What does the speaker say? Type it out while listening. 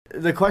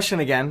the question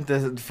again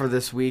for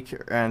this week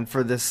and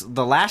for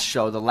the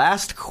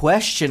last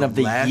question of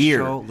the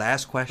year.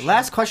 Last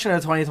question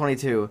of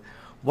 2022.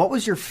 What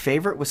was your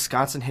favorite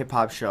Wisconsin hip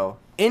hop show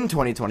in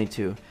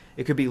 2022?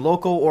 It could be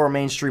local or a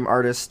mainstream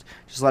artist.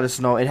 Just let us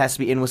know. It has to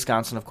be in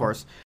Wisconsin, of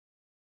course.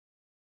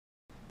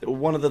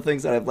 One of the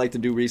things that I've liked to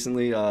do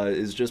recently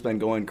is just been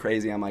going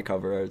crazy on my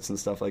cover arts and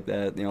stuff like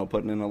that. You know,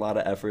 putting in a lot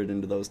of effort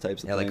into those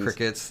types of things. Yeah, like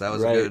Crickets. That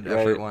was a good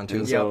effort one, too.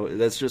 And so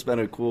that's just been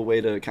a cool way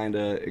to kind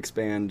of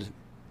expand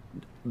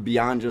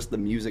beyond just the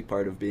music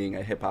part of being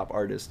a hip-hop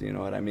artist, you know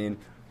what I mean?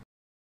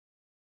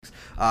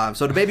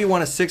 So DaBaby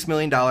won a $6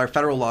 million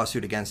federal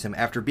lawsuit against him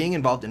after being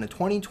involved in a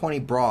 2020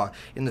 brawl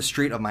in the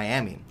street of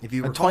Miami. If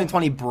you recall,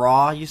 2020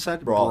 brawl, you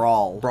said?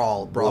 Brawl.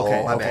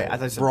 Okay, my bad. I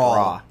thought you said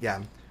brawl.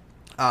 Yeah.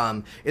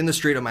 In the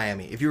street of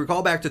Miami. If you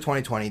recall back to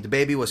 2020,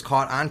 DaBaby was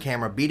caught on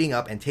camera beating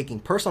up and taking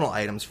personal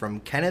items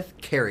from Kenneth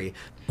Carey.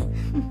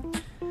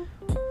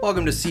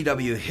 Welcome to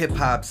CW Hip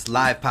Hop's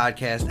live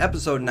podcast,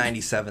 episode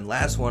 97,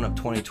 last one of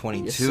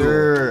 2022. Yes,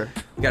 sir.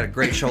 We got a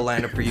great show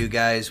lined up for you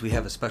guys. We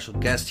have a special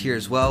guest here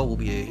as well. We'll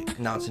be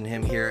announcing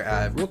him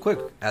here real quick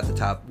at the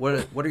top.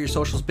 What are your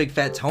socials? Big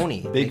Fat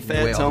Tony. Big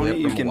Fat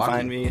Tony. You can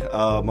find me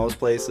most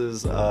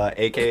places,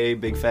 aka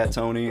Big Fat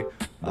Tony,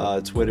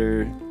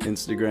 Twitter,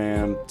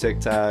 Instagram,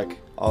 TikTok,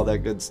 all that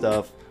good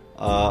stuff.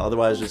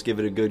 Otherwise, just give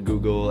it a good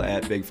Google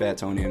at Big Fat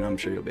Tony, and I'm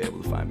sure you'll be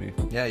able to find me.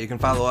 Yeah, you can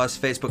follow us,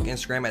 Facebook,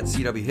 Instagram at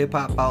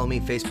CWHipHop. Follow me,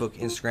 Facebook,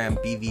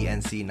 Instagram,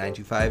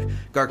 BVNC925.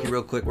 Garky,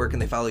 real quick, where can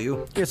they follow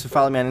you? Yeah, so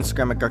follow me on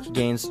Instagram at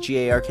GarkyGains,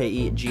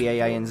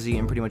 GarkeGainz,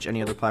 and pretty much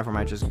any other platform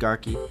I just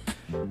Garky.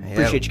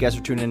 Appreciate you guys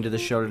for tuning into the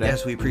show today.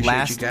 Yes, we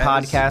appreciate you guys.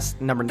 Last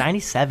podcast, number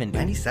 97.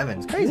 97,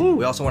 it's crazy.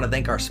 We also want to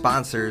thank our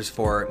sponsors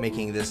for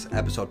making this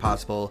episode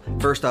possible.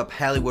 First up,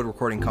 Hollywood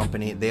Recording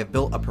Company. They have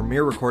built a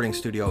premier recording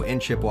studio in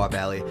Chippewa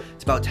Valley.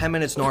 It's about 10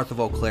 minutes north of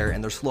Eau Claire,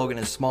 and their slogan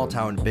is Small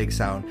Town, Big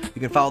Sound.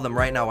 You can follow them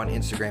right now on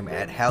Instagram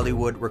at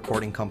Hollywood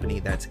Recording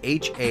Company. That's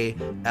HALLIE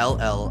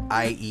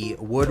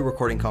Wood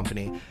Recording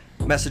Company.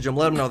 Message them,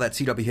 let them know that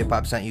CW Hip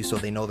Hop sent you so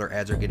they know their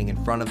ads are getting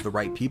in front of the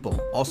right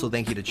people. Also,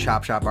 thank you to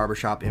Chop Shop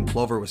Barbershop in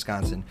Plover,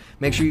 Wisconsin.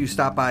 Make sure you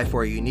stop by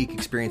for a unique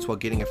experience while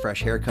getting a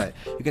fresh haircut.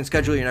 You can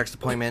schedule your next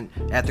appointment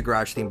at the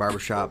Garage Theme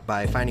Barbershop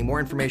by finding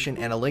more information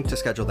and a link to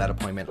schedule that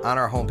appointment on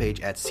our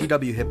homepage at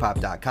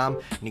CWHipHop.com.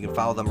 And you can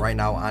follow them right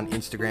now on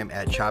Instagram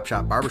at Chop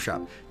Shop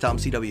Barbershop. Tell them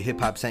CW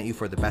Hip Hop sent you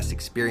for the best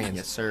experience.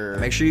 Yes, sir.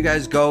 Make sure you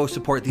guys go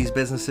support these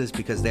businesses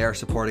because they are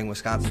supporting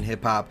Wisconsin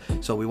hip hop.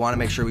 So we want to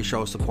make sure we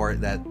show support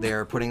that they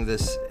are putting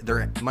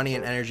their money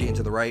and energy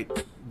into the right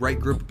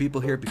group of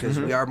people here because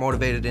we are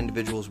motivated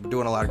individuals. We're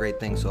doing a lot of great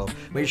things. So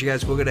make sure you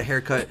guys go get a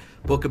haircut,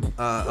 book an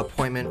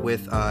appointment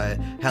with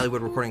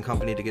Hollywood Recording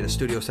Company to get a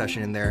studio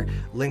session in there.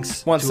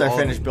 Links once they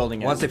finish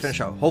building it. Once they finish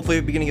out. Hopefully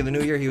at the beginning of the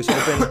new year. He was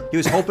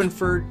hoping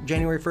for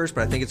January 1st,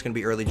 but I think it's going to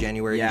be early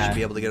January. Yeah. You should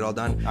be able to get it all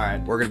done. All right.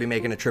 We're going to be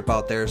making a trip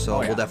out there, so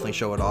we'll definitely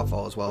show it off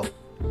all as well.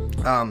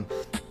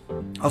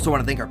 Also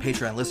want to thank our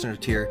Patreon listener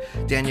tier,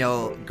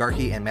 Danielle,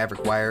 Garky, and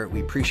Maverick Wire. We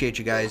appreciate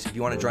you guys. If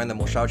you want to join them,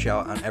 we'll shout you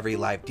out on every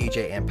live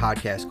DJ and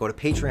podcast. Go to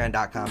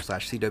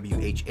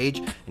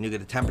patreon.com/CWHH and you get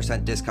a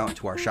 10% discount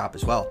to our shop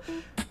as well.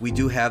 We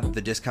do have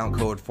the discount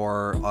code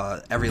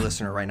for every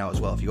listener right now as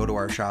well. If you go to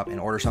our shop and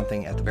order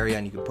something at the very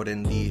end, you can put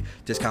in the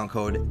discount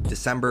code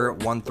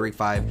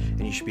December135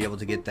 and you should be able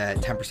to get that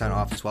 10%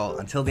 off as well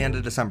until the end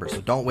of December.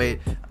 So don't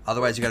wait.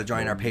 Otherwise, you got to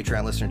join our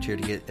Patreon listener tier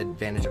to get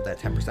advantage of that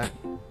 10%.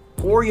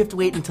 Or you have to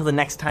wait until the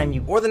next time we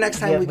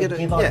get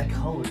a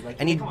code.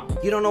 And you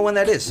don't know when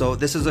that is, so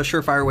this is a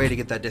surefire way to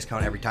get that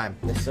discount every time.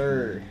 Yes,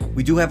 sir.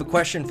 We do have a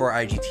question for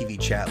our IGTV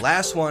chat.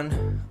 Last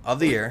one of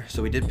the year,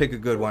 so we did pick a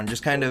good one.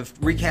 Just kind of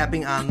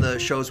recapping on the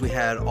shows we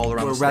had all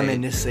around the state. We're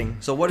reminiscing.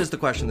 So what is the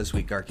question this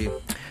week, Garky?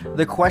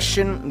 The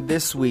question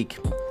this week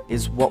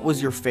is, what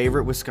was your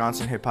favorite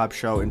Wisconsin hip-hop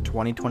show in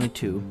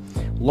 2022?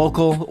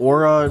 Local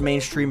or a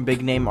mainstream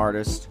big-name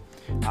artist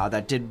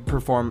that did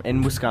perform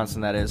in Wisconsin,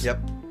 that is. Yep.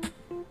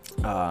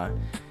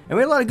 And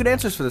we had a lot of good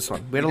answers for this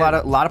one. We had a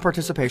lot of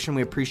participation.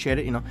 We appreciate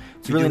it. You know,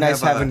 it's really nice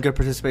having good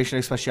participation,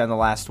 especially on the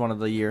last one of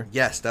the year.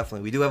 Yes,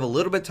 definitely. We do have a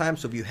little bit of time,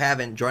 so if you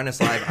haven't, join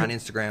us live on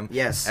Instagram.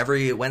 Yes.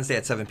 Every Wednesday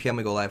at 7 p.m.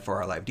 we go live for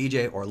our live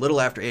DJ, or a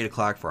little after 8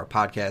 o'clock for our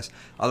podcast.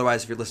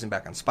 Otherwise, if you're listening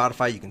back on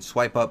Spotify, you can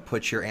swipe up,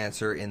 put your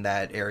answer in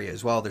that area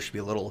as well. There should be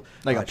a little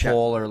like a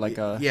poll or like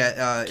a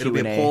it'll be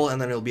a poll,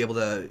 and then you'll be able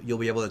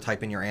to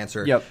type in your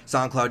answer. Yep.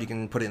 SoundCloud, you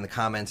can put it in the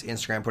comments.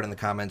 Instagram, put it in the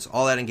comments.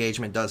 All that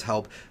engagement does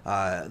help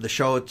the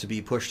show to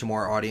be pushed to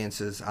more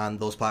audiences on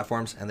those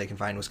platforms, and they can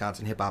find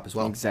Wisconsin hip hop as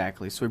well.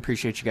 Exactly. So we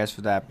appreciate you guys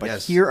for that. But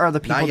yes. Here are the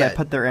people that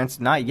put their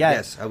answers. Not yet.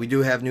 Yes, we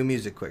do have new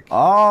music. Quick.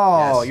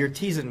 Oh, yes. You're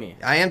teasing me.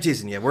 I am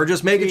teasing you. We're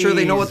just making sure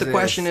they know what the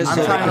question is.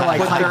 I'm trying to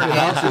like hype it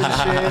up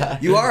and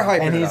shit. You are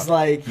hyping and it he's up.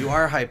 like, you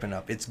are hyping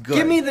up. It's good.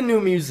 Give me the new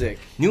music.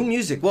 New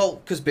music. Well,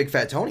 because Big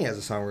Fat Tony has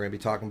a song we're going to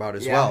be talking about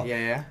as well.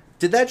 Yeah.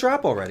 Did that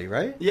drop already?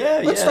 Right? Yeah.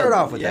 Let's start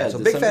off with that. So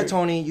December. Big Fat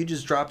Tony, you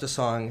just dropped a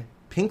song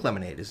pink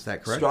lemonade. Is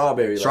that correct?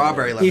 Strawberry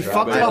lemonade. He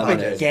fucked up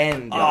lemonade.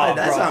 again. Oh,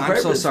 that's on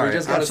purpose. I'm so sorry. We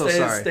just gotta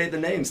state the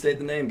name. State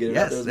the name. Get it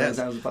out there as many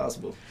times as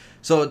possible.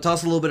 So tell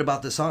us a little bit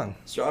about this song.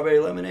 Strawberry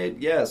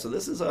Lemonade. Yeah. So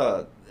this is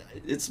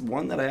it's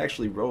one that I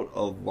actually wrote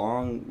a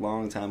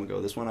long time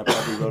ago. This one I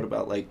probably wrote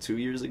about like 2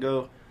 years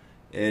ago,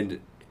 and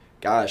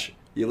gosh,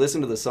 you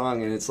listen to the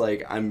song and it's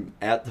like I'm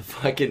at the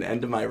fucking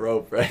end of my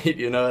rope, right?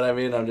 You know what I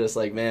mean? I'm just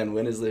like, man,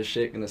 when is this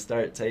shit gonna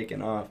start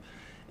taking off?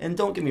 And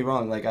don't get me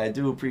wrong, like I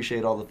do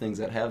appreciate all the things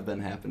that have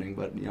been happening,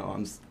 but you know,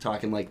 I'm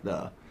talking like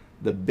the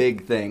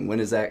big thing.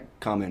 When is that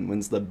coming?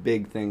 When's the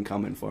big thing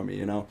coming for me?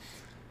 You know?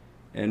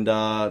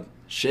 And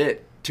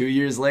shit, 2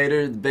 years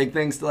later, the big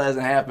thing still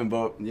hasn't happened,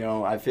 but you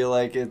know, I feel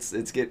like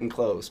it's getting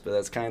close. But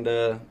that's kind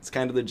of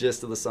the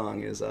gist of the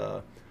song is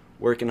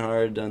working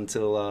hard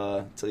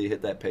until you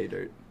hit that pay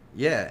dirt.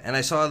 Yeah, and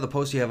I saw the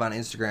post you have on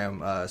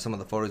Instagram, some of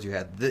the photos you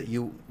had.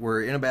 You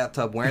were in a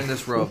bathtub wearing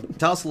this robe.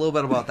 Tell us a little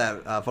bit about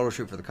that photo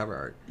shoot for the cover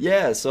art.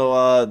 Yeah,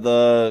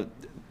 so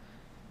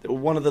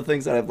one of the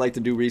things that I've liked to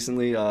do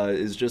recently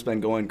is just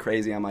been going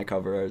crazy on my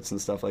cover arts and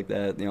stuff like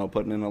that. You know,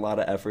 putting in a lot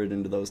of effort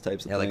into those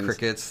types of things. Yeah, like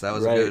crickets. That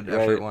was a good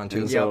effort one, too.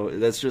 And so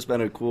that's just been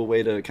a cool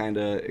way to kind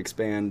of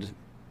expand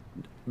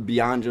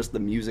beyond just the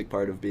music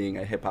part of being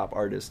a hip-hop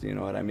artist, you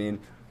know what I mean?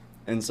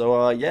 And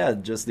so, yeah,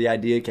 just the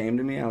idea came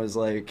to me. I was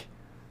like,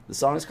 the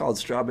song is called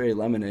Strawberry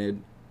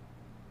Lemonade.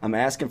 I'm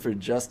asking for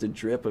just a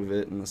drip of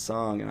it in the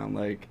song, and I'm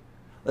like,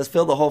 let's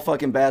fill the whole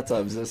fucking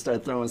bathtub. Let's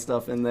start throwing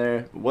stuff in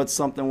there. What's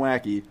something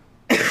wacky?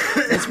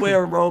 Let's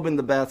wear a robe in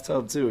the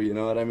bathtub, too, you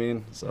know what I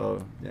mean?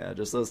 So, yeah,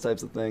 just those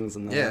types of things,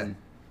 and then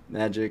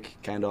magic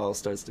kind of all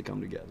starts to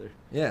come together.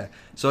 Yeah.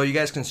 So you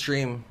guys can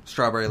stream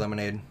Strawberry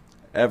Lemonade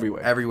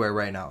everywhere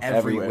right now.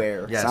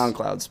 Everywhere. Yes.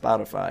 SoundCloud,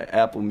 Spotify,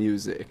 Apple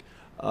Music,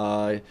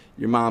 your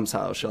mom's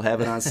house. She'll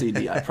have it on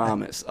CD, I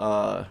promise.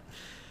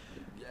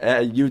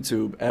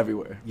 YouTube,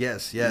 everywhere.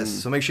 Yes.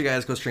 So make sure you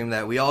guys go stream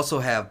that. We also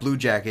have Blue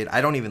Jacket.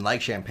 I don't even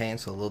like champagne,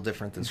 so a little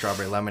different than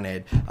Strawberry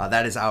Lemonade.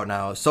 That is out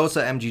now.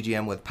 Sosa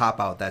MGGM with Pop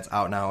Out, that's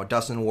out now.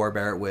 Dustin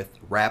Warbear with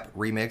Rap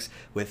Remix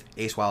with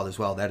Ace Wild as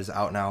well, that is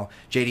out now.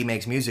 JD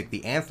Makes Music,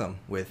 The Anthem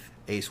with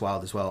Ace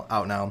Wild as well,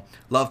 out now.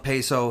 Love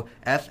Peso,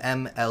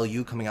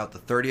 FMLU coming out the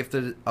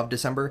 30th of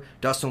December.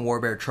 Dustin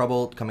Warbear,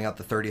 Trouble coming out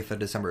the 30th of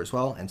December as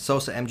well. And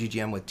Sosa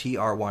MGGM with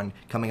TR1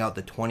 coming out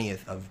the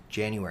 20th of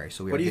January.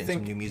 So we are getting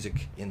some new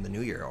music in the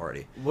new year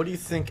already. What do you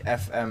think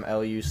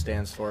FMLU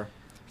stands for?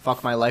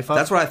 Fuck My Life Up?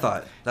 That's what I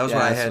thought. That was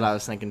what I had. That's what I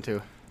was thinking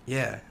too.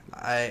 Yeah.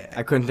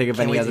 I couldn't think of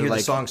any other the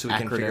like song so we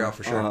can figure out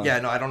for sure. Yeah,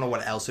 no, I don't know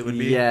what else it would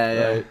be.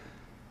 Yeah. Right.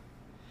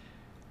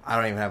 I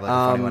don't even have like a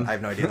funny one. I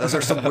have no idea. Those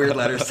are some weird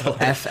letters to learn.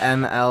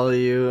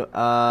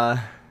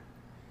 FMLU.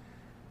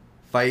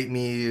 Fight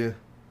me.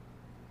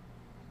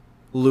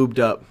 Lubed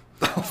up.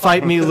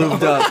 Fight me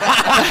lubed up.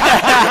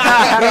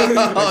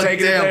 Take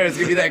it there. It's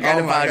gonna be that kind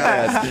of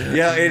podcast.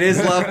 Yeah, it is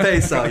Love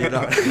Peso. You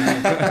know.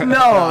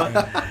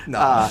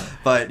 No.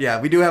 But yeah,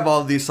 we do have all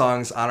of these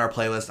songs on our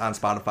playlist on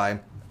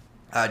Spotify.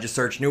 Just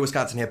search New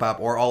Wisconsin Hip Hop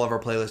or all of our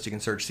playlists. You can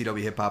search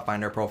CW Hip Hop,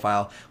 find our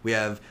profile. We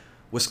have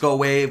Wisco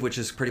Wave, which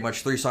is pretty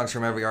much 3 songs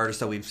from every artist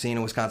that we've seen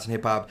in Wisconsin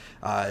hip hop.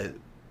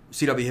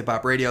 CW Hip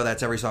Hop Radio,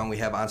 that's every song we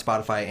have on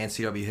Spotify, and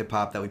CW Hip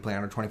Hop that we play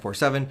on our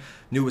 24/7.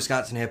 New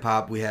Wisconsin Hip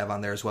Hop we have on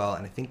there as well,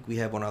 and I think we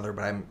have one other,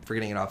 but I'm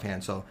forgetting it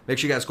offhand. So make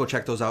sure you guys go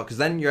check those out, because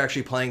then you're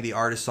actually playing the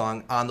artist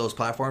song on those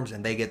platforms,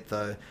 and they get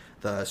the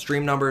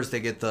stream numbers, they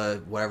get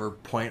the whatever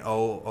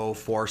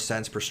 0.004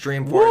 cents per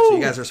stream for it, so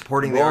you guys are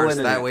supporting the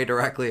artist that way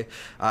directly.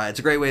 It's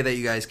a great way that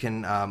you guys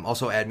can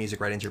also add music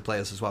right into your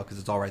playlist as well, because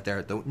it's all right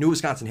there. The New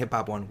Wisconsin Hip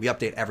Hop one, we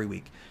update every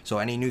week, so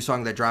any new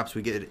song that drops,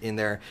 we get it in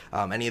there.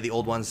 Any of the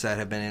old ones that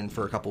have been in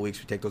for a couple weeks,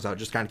 we take those out,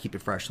 just kind of keep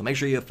it fresh, so make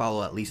sure you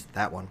follow at least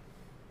that one.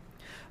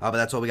 But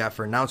that's all we got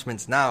for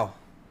announcements. Now,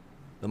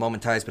 the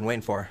moment Ty's been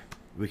waiting for.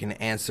 We can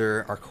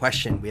answer our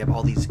question. We have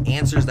all these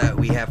answers that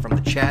we have from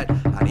the chat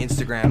on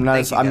Instagram. I'm not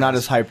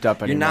as hyped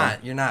up anymore.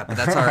 You're not, but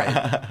that's all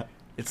right.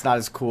 It's not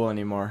as cool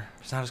anymore.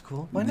 It's not as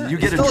cool? Why not? You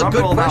get a drum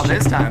roll now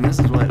this time. This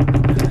is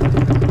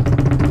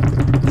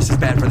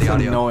bad for the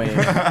audio. Annoying. I'm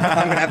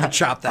going to have to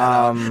chop that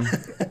out.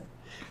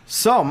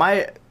 So,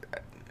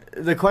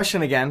 the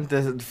question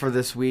again for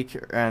this week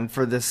and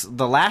for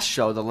the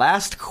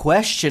last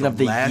question of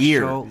the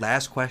year.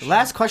 Last question.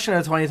 Last question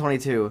of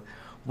 2022.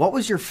 What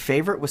was your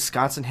favorite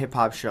Wisconsin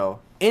hip-hop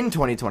show in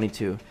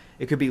 2022?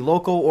 It could be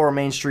local or a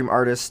mainstream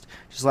artist.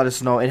 Just let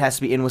us know. It has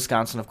to be in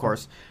Wisconsin, of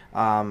course. We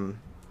got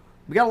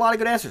a lot of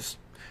good answers.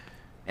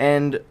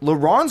 And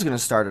LaRon's going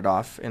to start it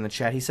off in the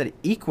chat. He said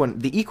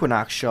the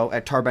Equinox show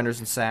at Tarbenders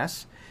and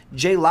Sass.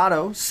 Jay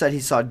Lotto said he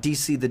saw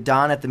DC the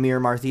Don at the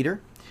Miramar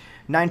Theater.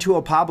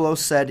 920 Pablo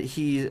said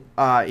he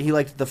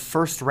liked the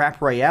first Rap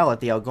Royale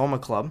at the Algoma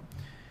Club.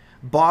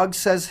 Boggs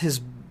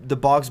says the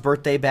Boggs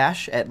Birthday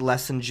Bash at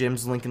Lesson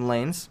Jim's Lincoln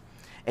Lanes.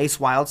 Ace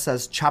Wild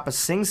says Choppa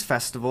Sings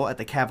Festival at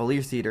the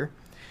Cavalier Theater.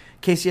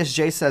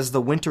 KCSJ says the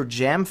Winter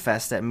Jam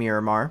Fest at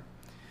Miramar.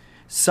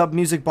 Sub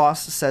Music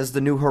Boss says the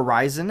New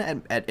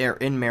Horizon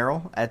in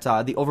Merrill at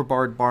the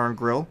Overboard Bar and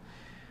Grill.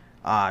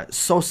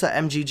 Sosa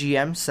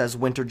MGGM says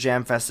Winter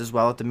Jam Fest as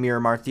well at the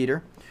Miramar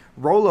Theater.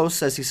 Rolo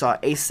says he saw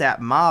ASAP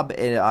Mob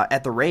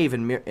at the rave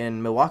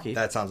in Milwaukee.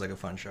 That sounds like a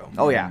fun show.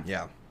 Oh, yeah.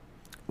 Yeah.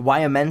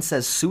 YMN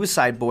says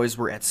Suicide Boys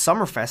were at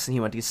Summerfest and he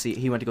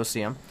went to go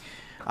see them.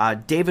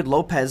 David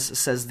Lopez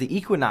says the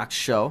Equinox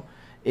show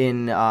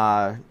in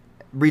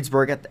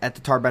Reedsburg at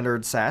the Tarbender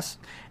and Sass.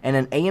 And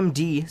then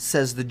AMD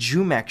says the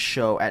Jumex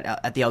show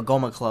at the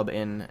Algoma Club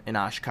in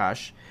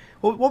Oshkosh.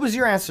 What was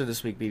your answer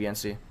this week,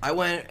 BBNC? I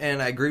went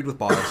and I agreed with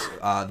Boggs.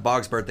 The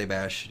Boggs Birthday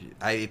Bash.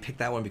 I picked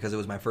that one because it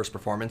was my first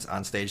performance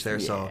on stage there.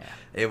 Yeah. So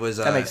it was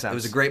that makes sense. It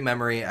was a great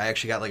memory. I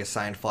actually got like a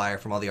signed flyer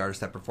from all the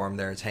artists that performed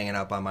there. It's hanging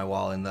up on my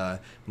wall in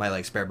my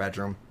like spare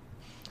bedroom.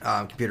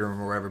 Computer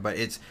room or whatever, but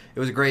it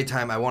was a great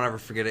time. I won't ever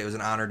forget it. It was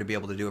an honor to be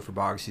able to do it for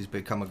Boggs. He's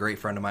become a great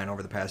friend of mine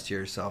over the past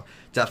year, so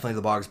definitely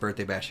the Boggs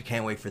Birthday Bash. I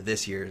can't wait for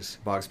this year's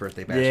Boggs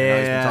Birthday Bash. Yeah. I know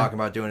he's been talking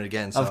about doing it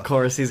again. So. Of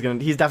course, he's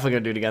definitely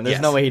gonna do it again. There's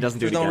no way he doesn't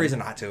do it again. There's no reason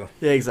not to.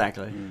 Yeah,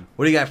 exactly.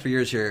 What do you got for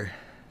yours here,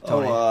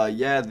 Tony?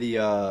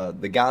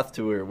 The Goth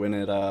Tour when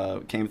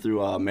it came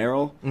through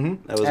Merrill.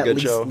 Mm-hmm. That was a good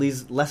show.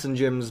 Lee's Lesson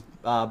Gym's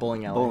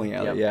bowling alley.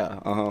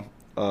 Yeah.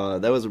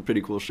 That was a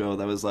pretty cool show.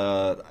 That was,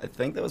 I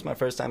think that was my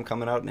first time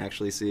coming out and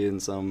actually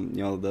seeing some,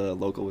 the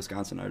local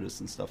Wisconsin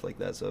artists and stuff like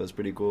that. So it was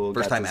pretty cool.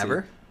 First time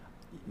ever?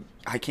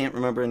 I can't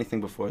remember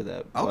anything before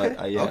that. Okay.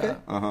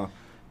 But,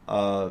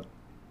 okay.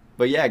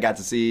 But yeah, I got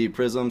to see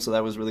Prism, so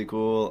that was really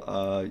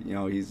cool.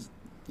 He's,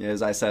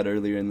 as I said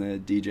earlier in the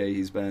DJ,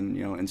 he's been,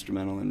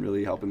 instrumental in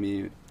really helping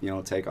me,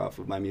 take off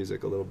with my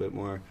music a little bit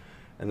more.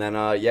 And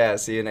then,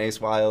 seeing Ace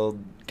Wild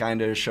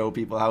kind of show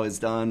people how it's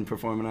done,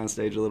 performing on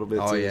stage a little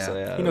bit, too. Yeah. So,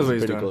 yeah, he knows what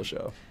he's doing. Pretty cool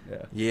show.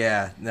 Yeah.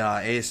 Yeah. No,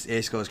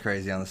 Ace goes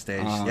crazy on the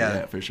stage.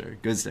 Yeah, for sure.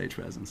 Good stage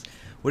presence.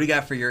 What do you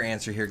got for your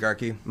answer here,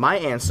 Garky? My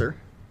answer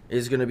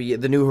is going to be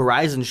the New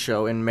Horizons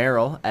show in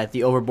Merrill at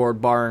the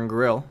Overboard Bar and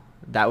Grill.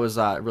 That was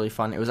really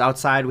fun. It was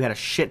outside. We had a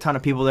shit ton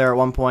of people there at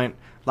one point.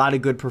 A lot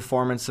of good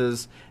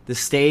performances. The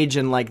stage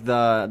and like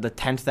the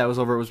tent that was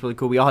over it was really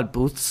cool. We all had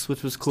booths,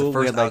 which was cool. It's the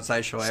first we had,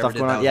 outside show I stuff ever did.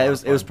 Going on. Yeah,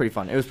 it was pretty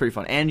fun. It was pretty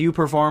fun. And you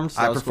performed.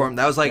 So I performed.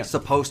 Cool. That was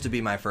supposed to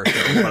be my first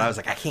show, but I was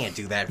like, I can't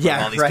do that for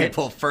all these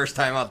people first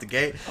time out the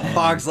gate.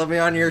 Boggs, let me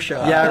on your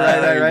show. Yeah,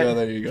 right.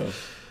 There you go.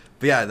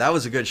 But yeah, that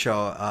was a good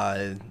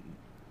show.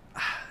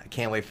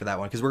 Can't wait for that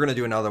one because we're gonna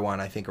do another one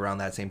I think around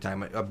that same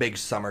time, a big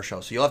summer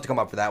show. So you'll have to come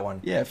up for that one.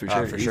 Yeah, for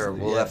sure. Sure.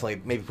 We'll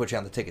definitely maybe put you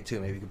on the ticket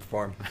too. Maybe you can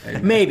perform.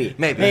 Maybe.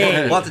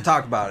 We'll have to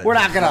talk about it. We're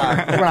not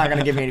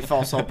gonna give you any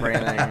false hope or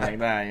anything like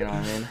that. You know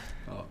what I mean?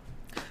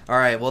 All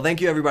right. Well,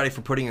 thank you everybody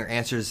for putting your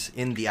answers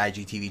in the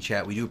IGTV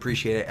chat. We do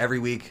appreciate it. Every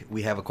week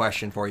we have a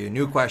question for you, a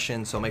new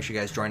question. So make sure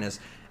you guys join us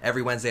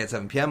every Wednesday at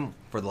 7 p.m.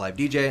 for the live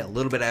DJ. A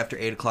little bit after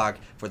 8 o'clock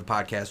for the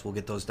podcast. We'll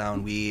get those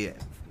down. We,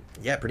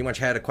 pretty much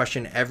had a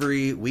question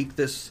every week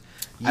this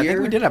year. I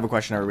think we did have a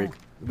question every week.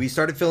 We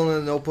started filling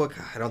in the notebook.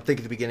 I don't think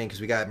at the beginning because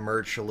we got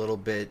merch a little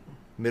bit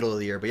middle of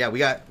the year. But yeah, we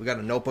got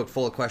a notebook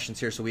full of questions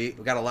here. So we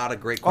got a lot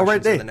of great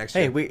questions in the next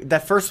year. Hey,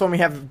 that first one we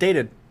have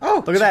dated.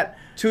 Oh, look at that.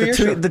 2-year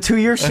show. The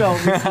 2-year show. We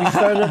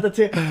started at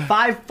the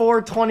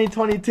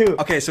 5/4/2022.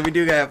 Okay, so we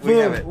have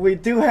it. We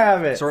do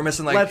have it. So we're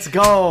missing Let's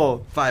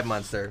go. 5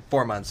 months there.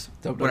 4 months.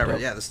 Whatever.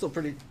 Yeah, that's still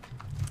pretty.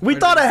 We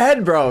thought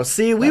ahead, bro.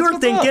 See, we were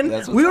thinking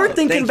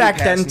back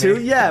then too.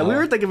 Yeah, we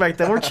were thinking back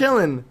then. We're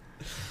chilling.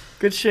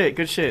 Good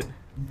shit.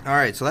 All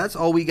right, so that's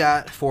all we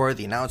got for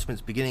the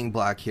announcements beginning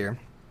block here.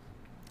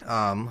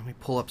 Let me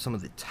pull up some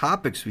of the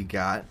topics we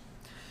got.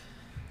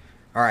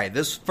 All right,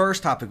 this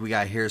first topic we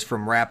got here is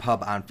from Rap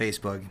Hub on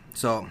Facebook.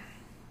 So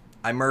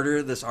I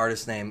murder this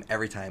artist's name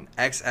every time.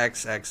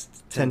 XXX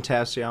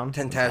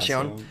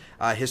Tentacion.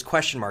 His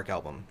question mark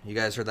album. You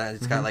guys heard that?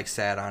 It's got like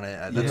sad on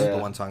it. That's the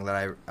one song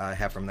that I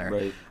have from there.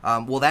 Right.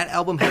 Well, that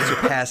album has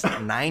surpassed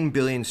 9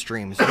 billion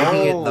streams,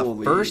 making it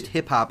the first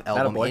hip hop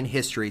album in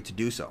history to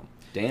do so.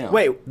 Damn.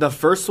 Wait, the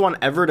first one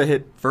ever to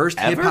hit first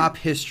hip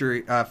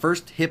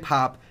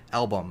hop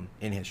album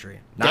in history.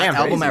 Not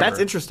album ever. That's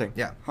interesting.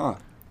 Yeah. Huh.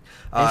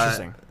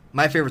 Interesting.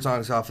 My favorite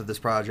songs off of this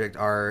project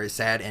are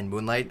Sad and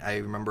Moonlight. I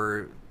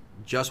remember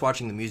just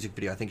watching the music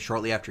video, I think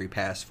shortly after he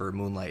passed, for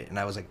Moonlight, and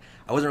I wasn't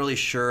really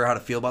sure how to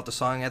feel about the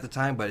song at the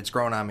time, but it's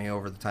grown on me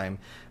over the time.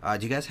 Do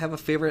you guys have a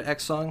favorite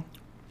X song?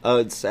 Oh,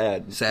 it's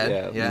Sad.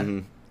 Sad? Yeah. Mm-hmm.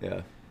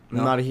 Yeah.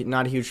 No?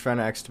 Not a huge fan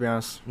of X, to be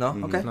honest. No?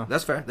 Okay. No.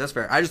 That's fair.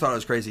 I just thought it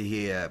was crazy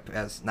he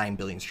has 9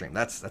 billion streams.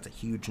 That's a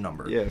huge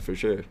number. Yeah, for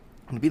sure.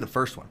 To be the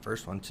first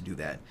one to do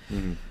that.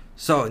 Mm-hmm.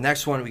 So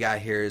next one we got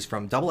here is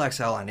from Double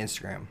XL on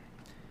Instagram.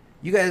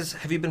 You guys,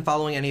 have you been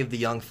following any of the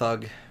Young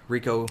Thug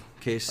Rico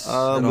case?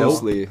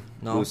 Mostly.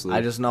 No? Loosely.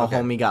 I just know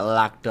homie got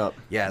locked up.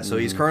 Yeah, so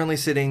he's currently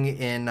sitting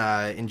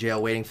in jail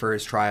waiting for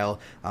his trial.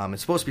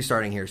 It's supposed to be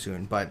starting here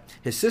soon, but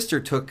his sister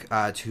took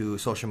to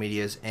social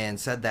medias and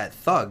said that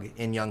Thug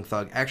in Young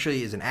Thug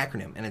actually is an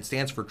acronym, and it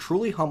stands for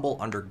Truly Humble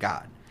Under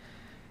God.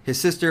 His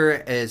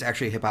sister is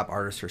actually a hip-hop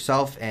artist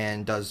herself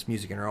and does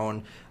music in her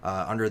own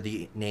under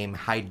the name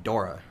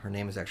Hydora. Her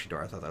name is actually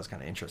Dora. I thought that was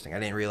kind of interesting. I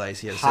didn't realize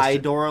he has a sister.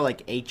 Hydora,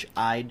 like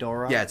H-I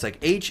Dora? Yeah, it's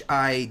like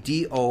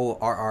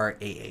Hidorrah.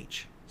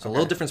 So a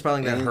little different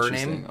spelling than her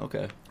name.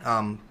 Okay.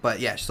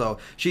 But yeah, so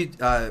she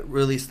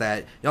released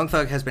that. Young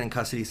Thug has been in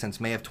custody since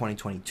May of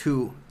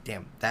 2022.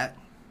 Damn, that.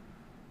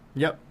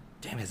 Yep.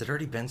 Damn, has it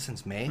already been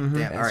since May? Mm-hmm.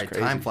 Damn, all right,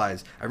 crazy. time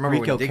flies. I remember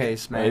Rico when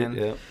case, man.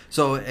 Yeah.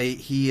 So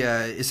he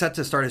is set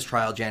to start his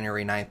trial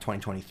January 9th,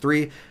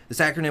 2023. This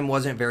acronym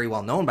wasn't very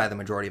well known by the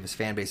majority of his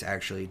fan base,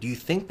 actually. Do you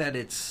think that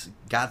it's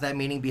got that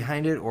meaning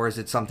behind it, or is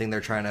it something they're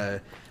trying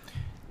to...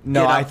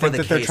 No, I think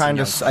that they're trying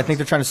to. I think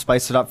they're trying to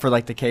spice it up for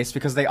like the case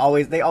because they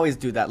always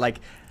do that.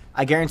 Like,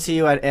 I guarantee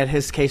you at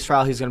his case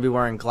trial, he's going to be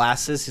wearing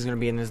glasses. He's going to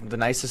be in the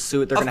nicest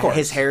suit.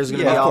 His hair is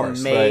going to be all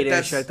made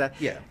and shit like that.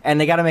 Yeah. And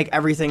they got to make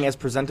everything as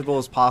presentable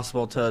as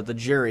possible to the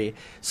jury.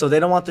 So they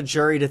don't want the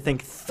jury to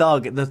think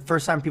thug. The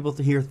first time people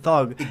hear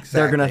thug,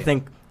 they're going to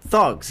think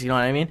thugs. You know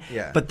what I mean?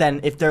 Yeah. But then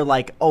if they're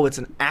like, oh, it's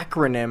an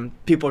acronym,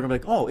 people are going to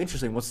be like, oh,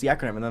 interesting. What's the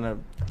acronym? And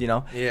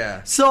then,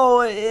 Yeah.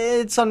 So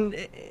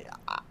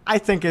I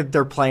think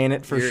they're playing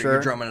it for sure.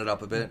 You're drumming it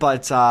up a bit.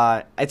 But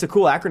it's a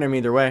cool acronym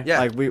either way. Yeah.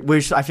 Like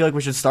I feel like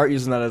we should start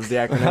using that as the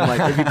acronym.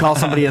 Like if you call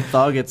somebody a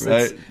thug, it's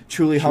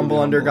truly humble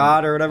under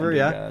God or whatever.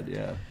 Under God,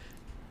 yeah.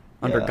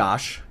 Under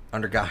gosh.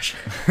 Under gosh.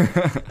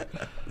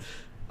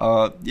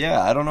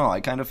 Yeah, I don't know.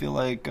 I kind of feel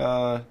like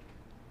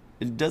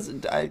does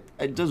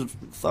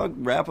Thug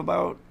rap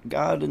about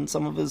God in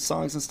some of his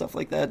songs and stuff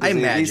like that? Does I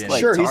imagine. He at least,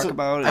 like, Sure, talk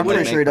about it? I'm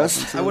pretty sure he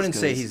does. I wouldn't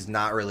say he's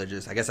not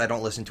religious. I guess I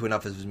don't listen to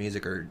enough of his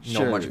music or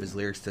know much of his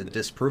lyrics to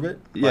disprove it.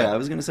 Yeah, I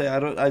was gonna say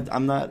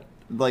I'm not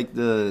like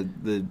the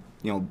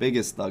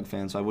biggest Thug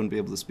fan, so I wouldn't be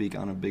able to speak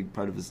on a big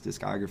part of his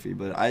discography.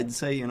 But I'd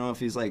say if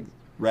he's like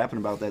rapping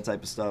about that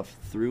type of stuff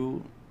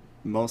through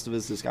most of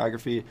his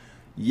discography,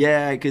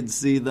 yeah, I could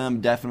see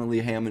them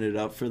definitely hamming it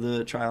up for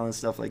the trial and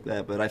stuff like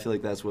that, but I feel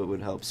like that's what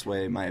would help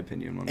sway my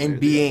opinion. And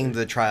being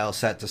the trial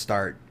set to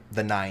start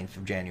the 9th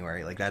of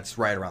January, like that's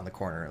right around the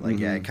corner. Like,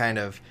 yeah, it kind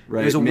of...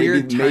 Right. It was a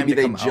weird time maybe to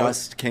they come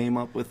just came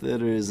up with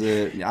it, or is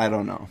it... I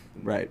don't know.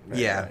 Right.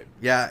 Yeah.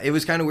 It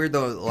was kind of weird,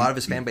 though. A lot of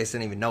his fan base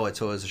didn't even know it,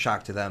 so it was a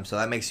shock to them. So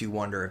that makes you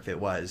wonder if it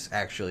was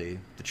actually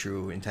the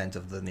true intent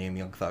of the name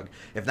Young Thug.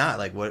 If not,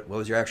 like, what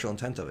was your actual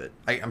intent of it?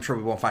 I'm sure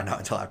we won't find out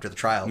until after the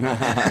trial.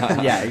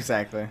 Yeah,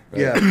 exactly.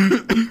 Right.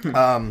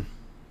 Yeah.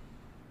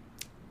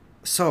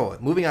 So,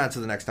 moving on to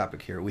the next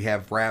topic here, we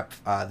have rap.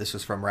 This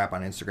was from Rap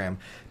on Instagram.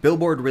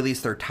 Billboard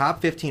released their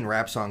top 15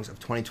 rap songs of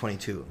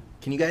 2022.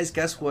 Can you guys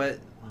guess what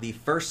the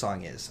first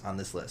song is on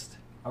this list?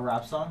 A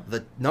rap song?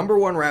 The number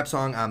one rap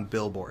song on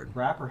Billboard.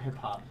 Rap or hip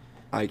hop?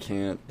 I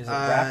can't. Is it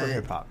rap or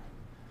hip hop?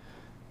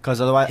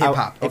 Because otherwise, hip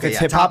hop. If it's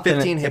hip hop, then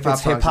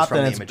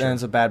then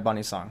it's a Bad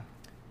Bunny song.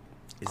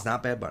 It's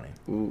not Bad Bunny.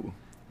 Ooh.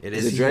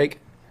 Is it Drake?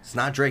 It's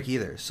not Drake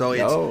either. So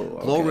it's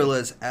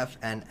Glorilla's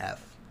FNF.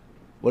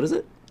 What is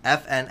it?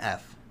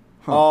 FNF.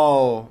 Huh.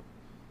 Oh.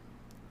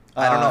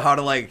 I don't know how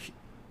to like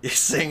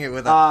sing it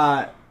with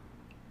a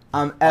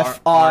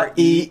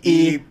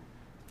FREE.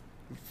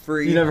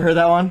 Free. You never heard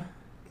that one?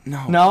 No.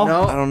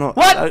 I don't know.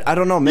 What? I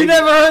don't know. Maybe. You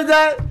never heard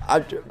that?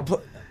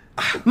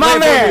 My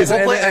man!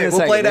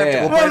 We'll play it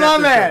after. Well, my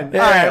man!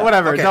 Alright,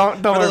 whatever. Okay.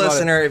 Don't For worry the about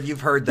listener, it. if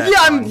you've heard that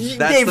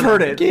They've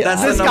heard it.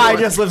 This guy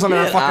just lives under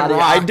a fucking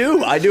rock. I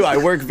do. I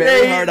work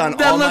very hard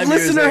on all my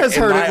music. The listener has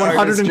heard it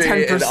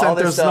 110%.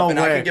 There's no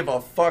way. I can give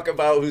a fuck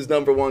about who's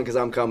number one because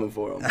I'm coming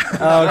for him.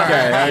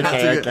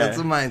 Okay. That's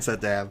a mindset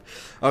to have.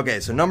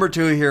 Okay, so number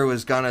 2 here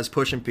was Gunna's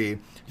Push and P.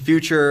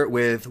 Future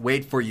with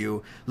Wait For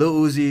You. Lil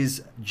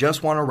Uzi's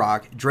Just Wanna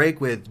Rock.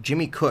 Drake with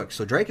Jimmy Cook.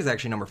 So Drake is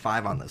actually number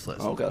 5 on this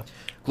list. Okay.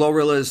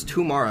 Glorilla's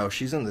Tomorrow.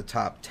 She's in the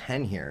top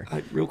 10 here.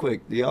 Real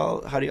quick,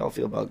 how do y'all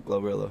feel about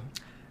Glorilla?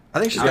 I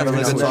think she's got some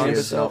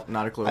good songs.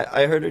 Not a clue.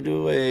 I heard her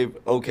do a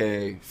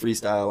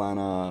freestyle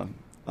on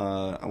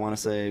I want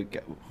to say,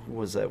 who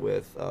was that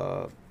with?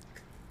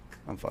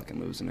 I'm fucking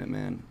losing it,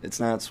 man.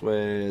 It's not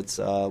Sway. It's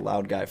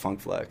Loud Guy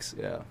Funk Flex.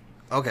 Yeah.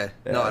 Okay.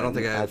 Yeah, no, I don't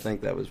think I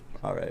think that was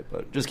all right,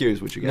 but just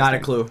curious what you guys Not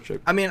think. a clue. Sure.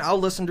 I mean, I'll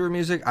listen to her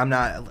music.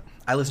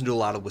 I listen to a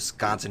lot of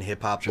Wisconsin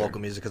hip-hop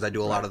local music because I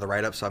do a lot of the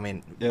write-ups. So, I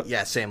mean,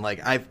 yeah, same.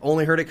 Like, I've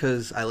only heard it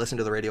because I listen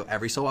to the radio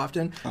every so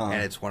often,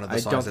 and it's one of the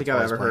songs don't think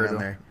I've ever heard on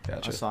there.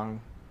 a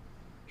song.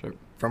 Sure.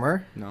 From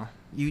her? No.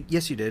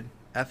 Yes, you did.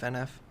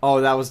 FNF.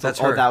 Oh, that was That's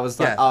her. that was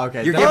the. Yeah. Oh,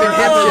 okay. You're giving him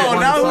shit.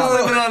 Now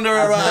we're living under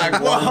a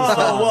rock.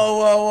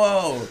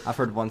 Whoa. I've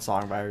heard one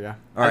song by her. Yeah.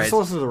 All I right. just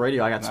listen to the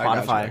radio. I got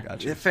Spotify. I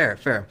got you. Yeah,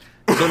 fair.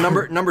 So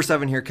number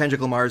 7 here,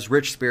 Kendrick Lamar's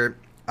Rich Spirit.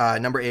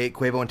 Number 8,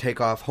 Quavo and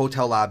Takeoff,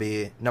 Hotel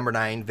Lobby. Number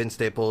 9, Vince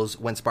Staples,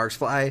 When Sparks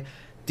Fly.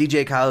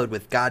 DJ Khaled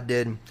with God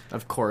Did.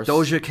 Of course.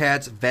 Doja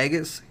Cat's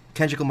Vegas.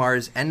 Kendrick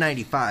Lamar's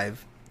N95.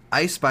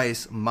 Ice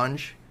Spice,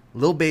 Munch.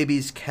 Lil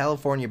Baby's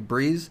California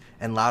Breeze.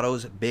 And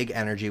Lotto's Big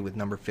Energy with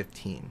number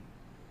 15.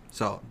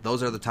 So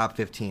those are the top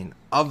 15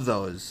 of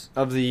those.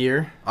 Of the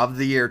year? Of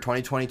the year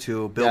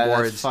 2022. Billboards.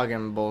 Yeah, that's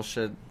fucking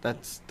bullshit.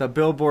 The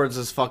Billboards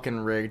is fucking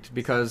rigged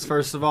because,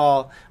 first of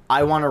all,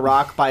 I Wanna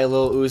Rock by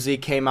Lil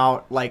Uzi came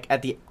out like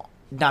at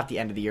not the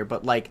end of the year,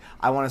 but like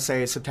I want to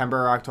say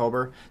September or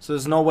October. So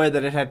there's no way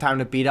that it had time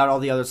to beat out all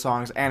the other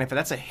songs. And if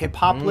that's a hip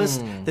hop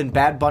list, then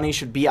Bad Bunny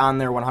should be on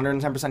there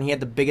 110%. He had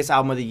the biggest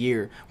album of the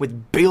year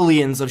with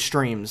billions of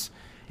streams.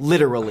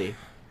 Literally.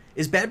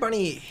 Is Bad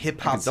Bunny hip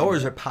hop though, or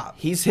is it pop?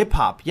 He's hip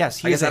hop. Yes,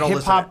 he's a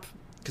hip hop.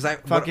 Because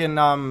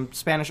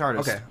Spanish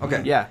artist.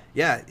 Okay.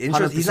 Yeah.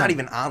 He's not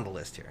even on the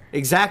list here.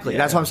 Exactly.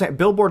 That's what I'm saying.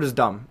 Billboard is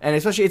dumb, and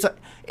especially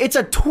it's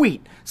a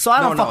tweet. So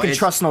I don't fucking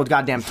trust no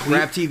goddamn tweet.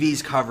 Rap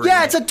TV's covering.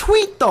 Yeah, it's a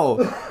tweet though.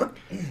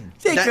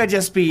 It could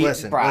just be.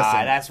 Listen,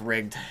 that's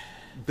rigged.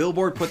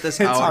 Billboard put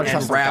this out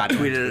and Rap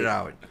tweeted it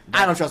out.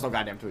 I don't trust no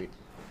goddamn tweet.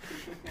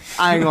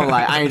 I ain't gonna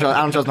lie. I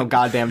don't trust no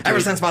goddamn tweet. Ever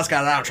since Musk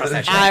got it, I don't trust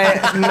that shit.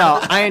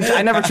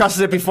 I never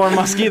trusted it before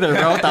Musk either,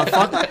 bro. What the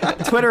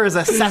fuck? Twitter is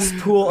a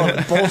cesspool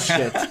of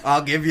bullshit.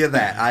 I'll give you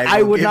that.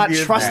 I would not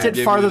trust it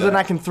farther than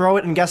I can throw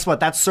it, and guess what?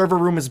 That server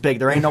room is big.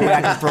 There ain't no way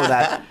I can throw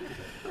that.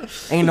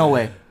 Ain't no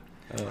way.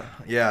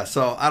 Yeah,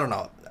 so I don't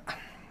know.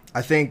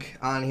 I think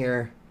on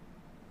here,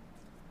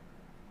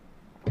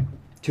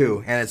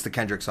 2, and it's the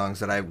Kendrick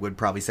songs that I would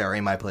probably say are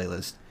in my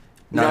playlist.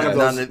 None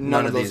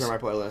of those are my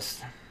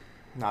playlist.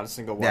 Not a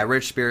single one. Yeah,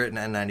 Rich Spirit and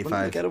N95. Let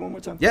me look at it one more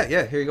time.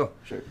 Yeah, here you go.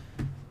 Sure.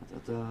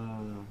 I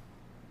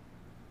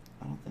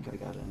don't think I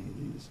got any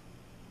of these.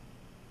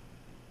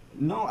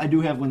 No, I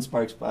do have When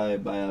Sparks by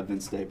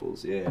Vince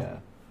Staples. Yeah.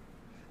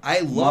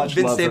 I love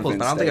Vince Staples,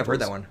 but I don't think I've heard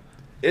that one.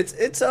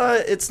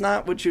 It's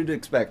not what you'd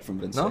expect from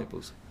Vince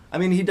Staples. I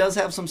mean, he does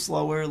have some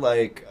slower,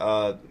 like,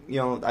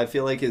 I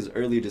feel like his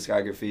early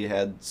discography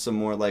had some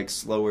more, like,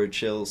 slower,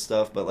 chill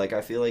stuff, but, like,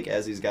 I feel like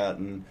as he's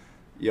gotten,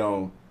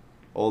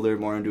 older,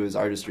 more into his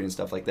artistry and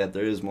stuff like that,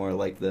 there is more,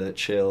 like, the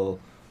chill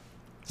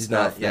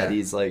stuff that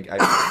he's, like,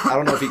 I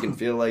don't know if he can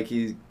feel like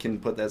he can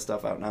put that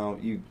stuff out now.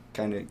 You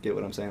kind of get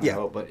what I'm saying, I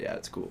hope, but, yeah,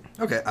 it's cool.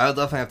 Okay, I'll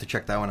definitely have to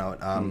check that one out,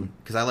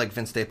 because I like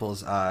Vince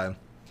Staples' FM.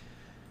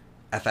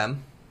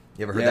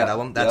 You ever heard that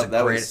album?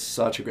 That was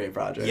such a great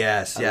project.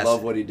 Yes. I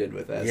love what he did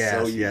with that.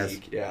 Yes, so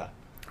unique. Yeah.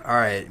 All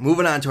right,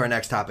 moving on to our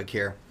next topic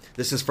here.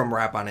 This is from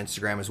Rap on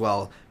Instagram as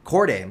well.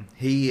 Corday,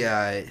 he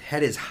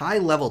had his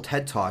high-level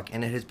TED Talk,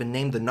 and it has been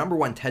named the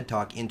 #1 TED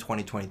Talk in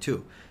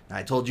 2022. Now,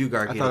 I told you,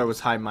 Gargi. I thought it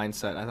was High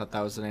Mindset. I thought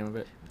that was the name of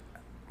it.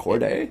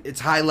 Corday? It's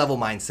high-level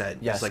mindset.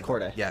 Yes, it's like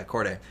Corday. Yeah,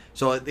 Corday.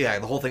 So, the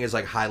whole thing is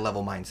like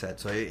high-level mindset.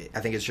 So, I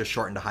think it's just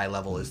shortened to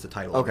high-level is the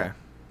title. Okay.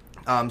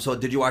 So,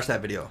 did you watch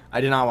that video?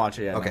 I did not watch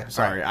it yet. Okay. No.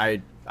 Sorry.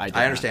 Right.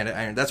 I understand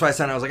it. That's why I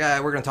said I was like,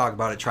 we're going to talk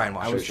about it, try and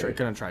watch it. I was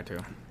going to try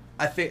to.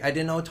 I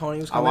didn't know Tony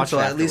was coming, I watched so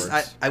it at least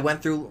I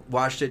went through,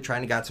 watched it,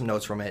 trying to get some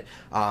notes from it.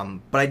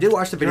 But I did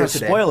watch the video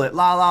today. Spoil it.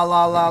 La la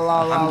la la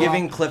la la. I'm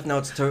giving cliff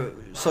notes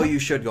so you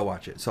should go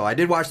watch it. So I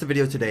did watch the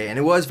video today, and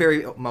it was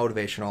very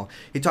motivational.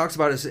 He talks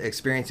about his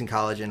experience in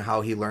college and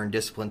how he learned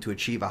discipline to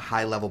achieve a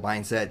high-level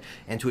mindset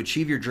and to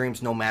achieve your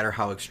dreams no matter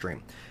how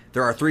extreme.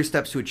 There are 3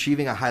 steps to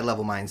achieving a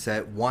high-level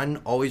mindset.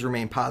 1, always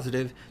remain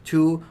positive.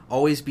 2,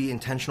 always be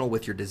intentional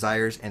with your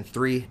desires. And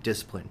 3,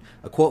 discipline.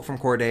 A quote from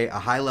Corday, a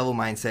high-level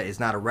mindset is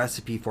not a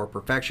recipe for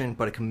perfection,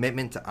 but a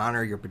commitment to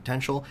honor your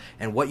potential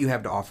and what you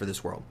have to offer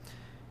this world.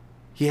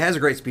 He has a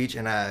great speech,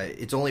 and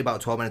it's only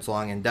about 12 minutes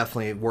long and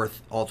definitely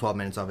worth all 12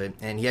 minutes of it.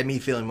 And he had me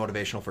feeling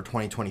motivational for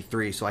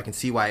 2023, so I can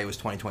see why it was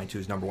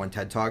 2022's #1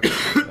 TED Talk.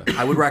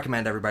 I would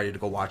recommend everybody to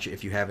go watch it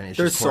if you haven't.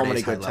 There's so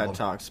many good TED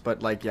Talks, but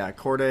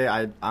Corday,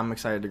 I'm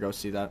excited to go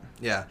see that.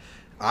 Yeah,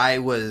 I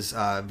was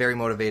very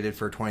motivated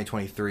for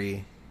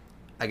 2023.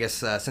 I guess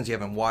since you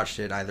haven't watched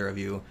it, either of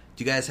you,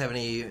 do you guys have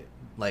any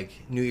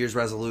New Year's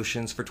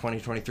resolutions for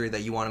 2023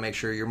 that you want to make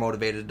sure you're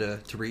motivated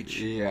to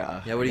reach?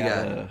 Yeah. Yeah, what do you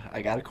got?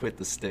 I gotta quit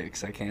the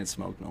sticks. I can't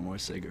smoke no more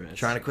cigarettes.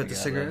 Trying to quit the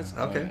cigarettes?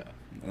 Okay.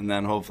 And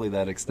then hopefully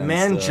that extends.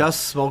 Man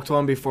just smoked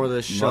one before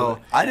the show.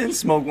 I didn't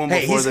smoke one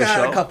before the show. He's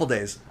got a couple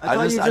days.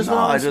 I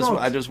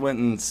just went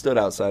and stood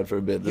outside for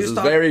a bit. This is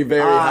very,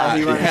 very hot.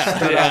 You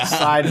stood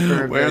outside for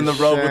a bit. Wearing the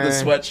robe with the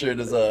sweatshirt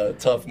is a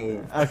tough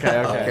move.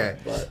 Okay.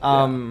 But,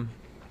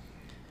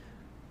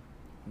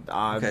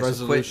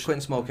 so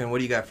quitting smoking. What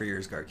do you got for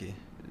yours, Garky?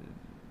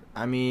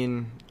 I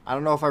mean, I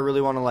don't know if I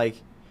really want to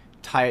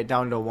tie it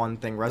down to one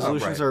thing.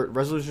 Resolutions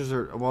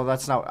are well.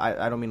 That's not.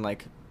 I don't mean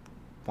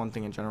one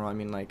thing in general. I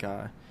mean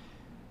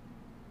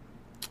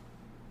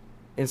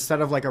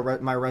instead of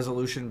my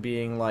resolution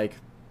being I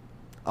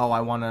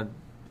want to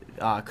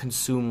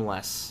consume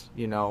less.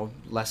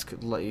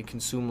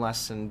 Consume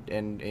less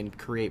and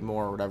create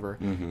more or whatever.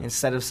 Mm-hmm.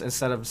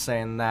 Instead of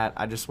saying that,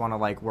 I just want to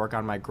work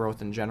on my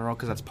growth in general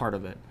because that's part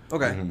of it.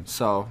 Okay. Mm-hmm.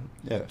 So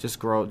just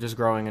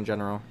growing in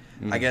general.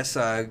 Mm-hmm. I guess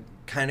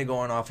kind of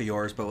going off of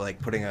yours,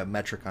 but putting a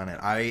metric on it.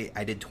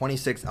 I did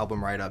 26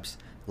 album write-ups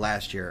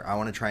last year. I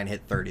want to try and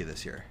hit 30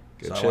 this year.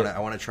 Good so I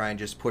want to try and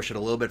just push it a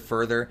little bit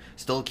further,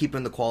 still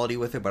keeping the quality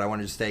with it, but I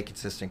want to just stay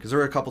consistent because there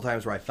were a couple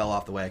times where I fell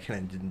off the way. I kind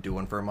of didn't do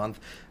one for a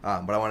month,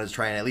 but I wanted to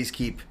try and at least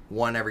keep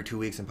one every 2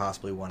 weeks and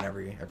possibly one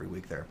every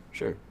week there.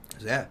 Sure.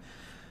 So, yeah.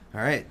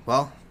 All right.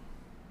 Well,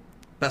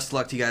 best of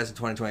luck to you guys in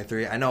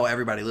 2023. I know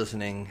everybody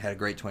listening had a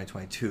great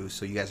 2022,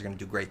 so you guys are going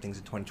to do great things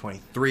in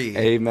 2023.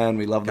 Amen.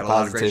 We love the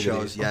positivity. A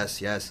lot of great shows.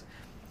 Yes.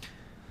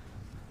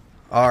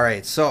 All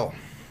right. So,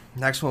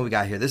 next one we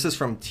got here. This is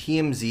from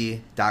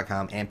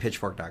TMZ.com and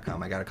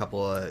Pitchfork.com. I got a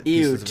couple of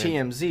pieces of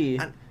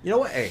TMZ. You know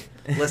what? Hey,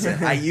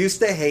 listen, I used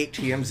to hate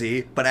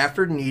TMZ, but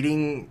after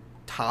needing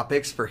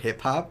topics for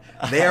hip hop,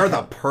 they are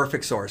the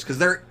perfect source because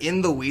they're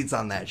in the weeds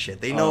on that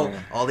shit. They know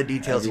all the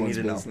details you need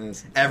to know.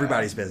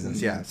 Everybody's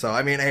business, yeah. So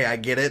I mean, hey, I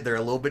get it. They're a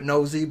little bit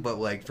nosy, but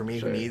like for me,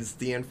 who needs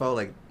the info,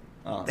 like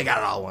they got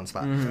it all in one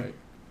spot. Right.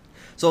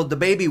 So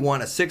DaBaby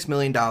won a $6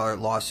 million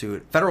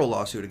federal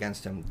lawsuit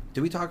against him.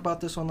 Did we talk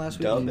about this one last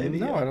week? DaBaby?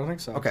 No, I don't think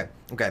so. Okay.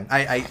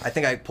 I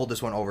think I pulled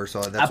this one over,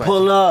 so that's why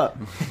pulled up.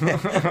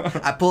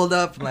 I pulled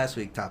up from last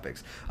week's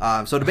topics.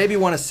 So DaBaby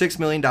won a $6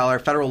 million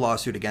federal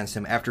lawsuit against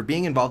him after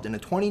being involved in a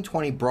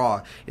 2020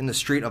 brawl in the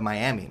street of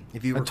Miami.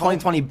 If you A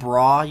 2020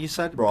 brawl, you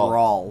said?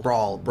 Brawl.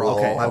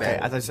 Okay, My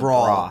bad. I thought you said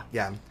brawl. bra.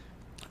 Yeah.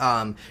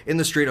 In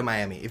the street of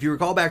Miami. If you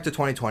recall back to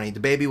 2020,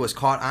 DaBaby was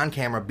caught on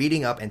camera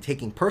beating up and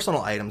taking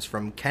personal items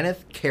from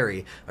Kenneth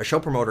Carey, a show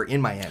promoter in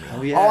Miami.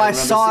 Oh, yeah. I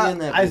saw seeing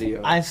that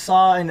video. I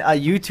saw a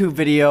YouTube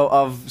video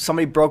of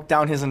somebody broke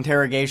down his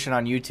interrogation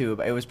on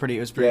YouTube. It was pretty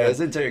Yeah, good.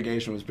 his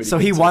interrogation was pretty So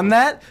good he too. won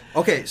that?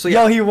 Okay, so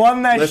yeah. Yo, he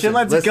won that shit.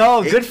 Let's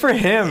go. Good for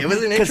him. It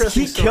was an because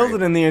interesting he killed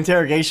story. it in the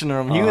interrogation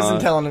room. He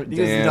wasn't telling him. He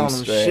wasn't telling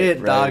him straight, shit,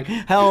 right.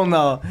 dog.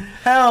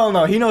 Hell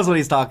no. He knows what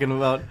he's talking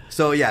about.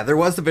 So yeah, there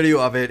was the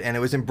video of it, and it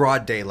was in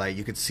broad daylight.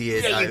 You could see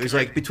it. It was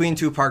like between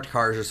two parked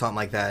cars or something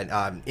like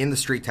that, in the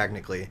street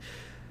technically.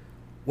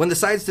 When the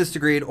sides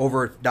disagreed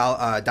over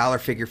a dollar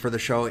figure for the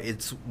show,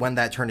 it's when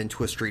that turned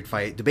into a street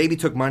fight. DaBaby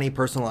took money,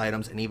 personal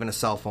items, and even a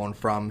cell phone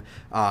from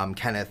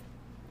Kenneth.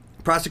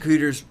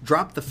 Prosecutors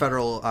dropped the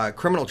federal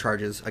criminal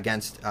charges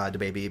against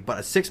DaBaby, but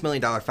a $6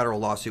 million federal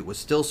lawsuit was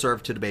still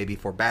served to DaBaby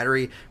for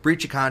battery,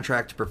 breach of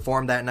contract to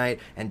perform that night,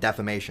 and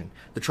defamation.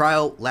 The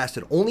trial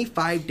lasted only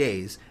 5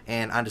 days,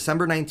 and on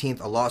December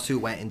 19th, a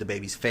lawsuit went in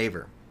DaBaby's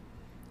favor.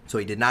 So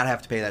he did not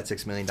have to pay that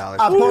 $6 million.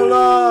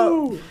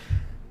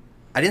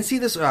 I didn't see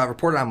this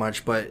reported on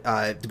much, but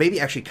DaBaby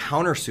actually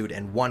countersued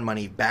and won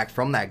money back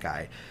from that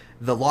guy.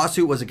 The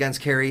lawsuit was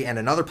against Carey and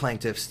another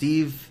plaintiff,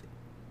 Steve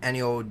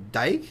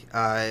Dyke,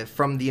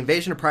 from the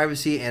invasion of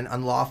privacy and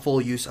unlawful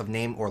use of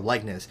name or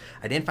likeness.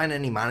 I didn't find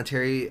any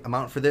monetary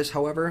amount for this,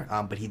 however,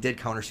 but he did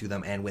countersue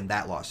them and win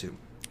that lawsuit.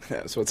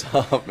 That's what's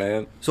up,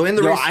 man. So in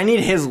the I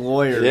need his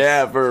lawyers.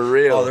 Yeah, for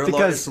real. Oh, their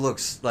lawyers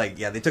looks like,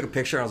 they took a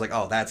picture and I was like,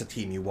 oh, that's a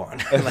team you won.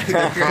 Like,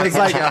 they're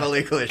like, on a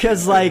legal issue.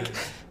 Because like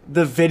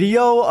the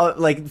video,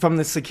 like from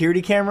the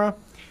security camera,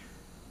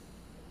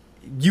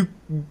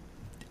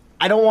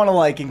 I don't want to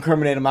like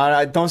incriminate him.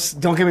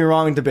 Don't get me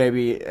wrong,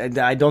 DaBaby.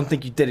 I don't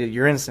think you did it.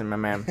 You're innocent, my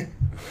man.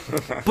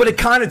 But it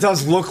kind of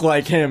does look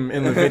like him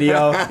in the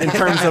video in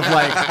terms of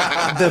like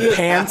the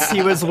pants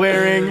he was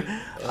wearing.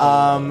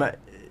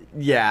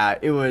 Yeah,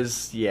 it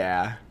was.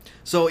 Yeah.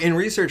 So in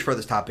research for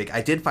this topic,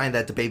 I did find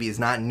that DaBaby is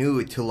not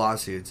new to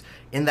lawsuits.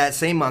 In that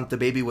same month,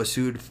 DaBaby was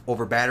sued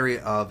over battery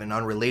of an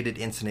unrelated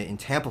incident in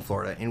Tampa,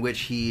 Florida, in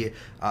which a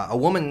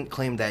woman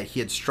claimed that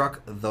he had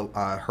struck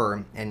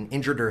her and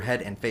injured her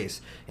head and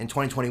face. In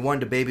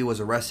 2021, DaBaby was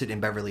arrested in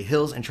Beverly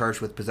Hills and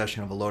charged with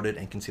possession of a loaded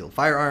and concealed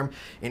firearm.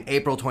 In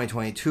April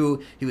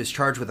 2022, he was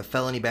charged with a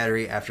felony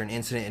battery after an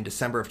incident in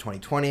December of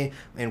 2020,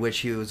 in which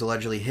he was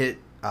allegedly hit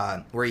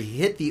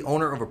the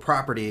owner of a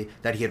property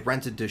that he had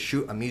rented to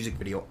shoot a music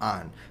video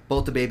on.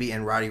 Both DaBaby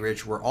and Roddy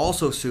Ricch were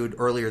also sued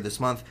earlier this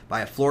month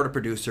by a Florida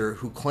producer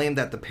who claimed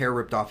that the pair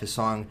ripped off his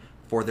song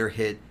for their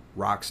hit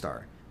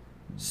Rockstar.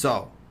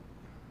 So,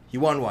 he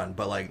won one,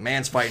 but like,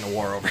 man's fighting a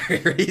war over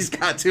here. He's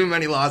got too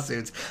many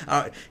lawsuits.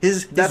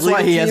 That's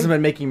why he hasn't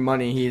been making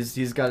money.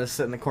 He's got to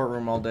sit in the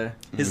courtroom all day.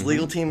 His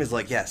legal team is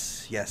like,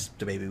 yes,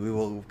 DaBaby, we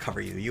will cover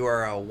you. You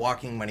are a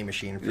walking money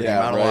machine for the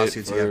amount of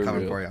lawsuits you have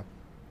coming for you.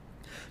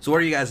 So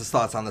what are you guys'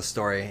 thoughts on this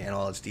story and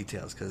all its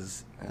details?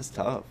 Because that's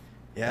tough.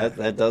 Yeah,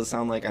 that does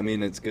sound like. I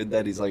mean, it's good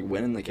that he's like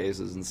winning the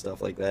cases and stuff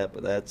like that,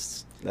 but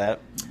that's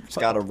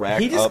got to rack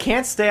up. He just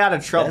can't stay out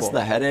of trouble. That's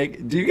the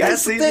headache. Do you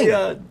guys see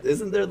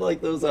isn't there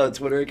like those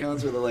Twitter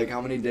accounts where they're like,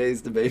 how many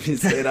days DaBaby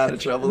stayed out of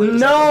trouble?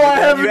 No, I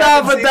have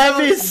not, but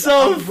that'd be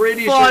so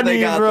funny, sure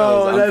they got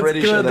bro. Those. I'm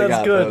pretty sure they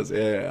got good. those.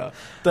 Yeah.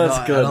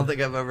 That's good. I don't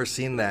think I've ever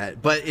seen that,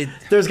 but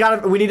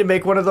we need to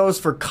make one of those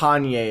for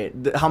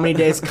Kanye. How many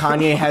days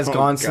Kanye has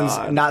gone since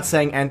not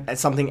saying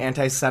something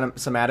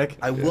anti-Semitic?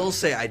 I will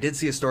say I did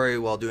see a story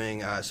while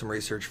doing some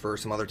research for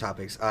some other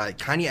topics.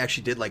 Kanye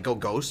actually did like go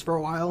ghost for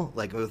a while,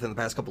 like within the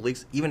past couple of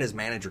weeks. Even his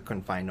manager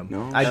couldn't find him.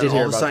 No, I did hear about that.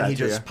 All of a sudden, he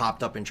just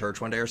popped up in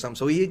church one day or something.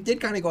 So he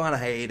did kind of go on a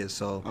hiatus.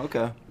 So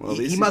okay, well,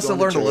 he must have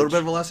learned a little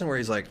bit of a lesson where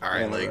he's like, all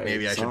right,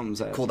 maybe I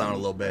should cool down a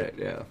little bit.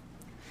 Right,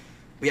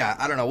 yeah,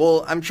 I don't know.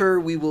 Well, I'm sure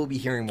we will be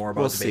hearing more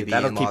about DaBaby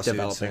and lawsuits,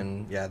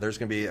 developing. and there's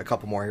gonna be a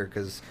couple more here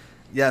because,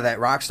 that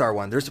Rockstar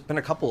one. There's been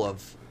a couple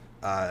of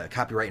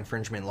copyright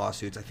infringement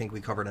lawsuits. I think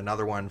we covered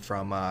another one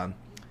from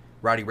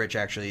Roddy Ricch.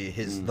 Actually,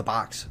 The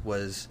Box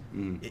was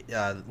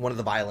one of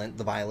the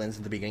violins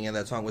at the beginning of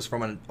that song was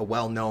from a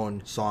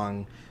well-known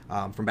song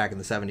from back in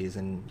the 70s,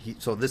 and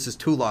so this is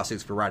 2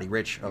 lawsuits for Roddy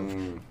Ricch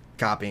of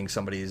copying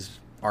somebody's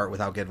art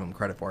without giving him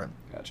credit for it.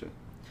 Gotcha.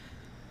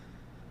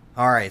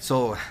 All right,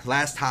 so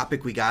last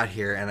topic we got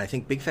here, and I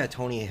think Big Fat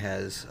Tony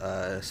has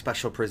a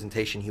special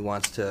presentation he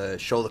wants to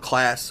show the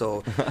class.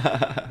 So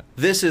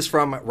this is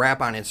from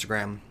Rap on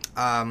Instagram.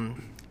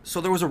 So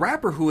there was a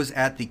rapper who was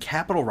at the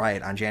Capitol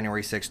riot on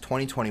January 6,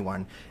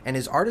 2021, and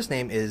his artist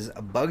name is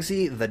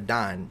Bugsy the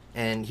Don,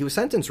 and he was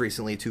sentenced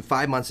recently to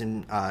 5 months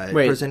in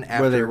prison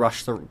after... where they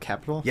rushed the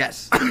Capitol?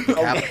 Yes,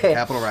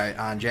 Capitol riot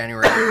on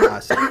January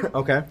 6th.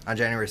 Okay. On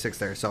January 6th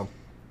there, so...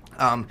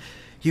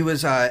 he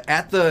was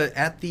at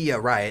the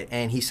riot,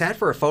 and he sat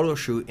for a photo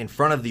shoot in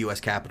front of the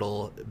U.S.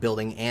 Capitol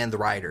building and the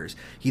rioters.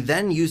 He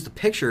then used the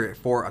picture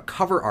for a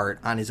cover art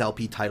on his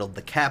LP titled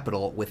The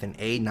Capitol with an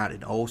A, not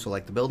an O, so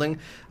like the building.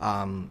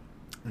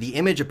 The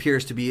image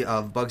appears to be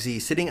of Bugsy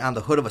sitting on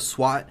the hood of a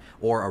SWAT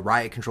or a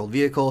riot-controlled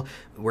vehicle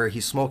where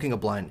he's smoking a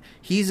blunt.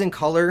 He's in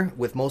color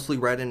with mostly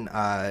red,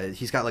 and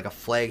he's got like a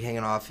flag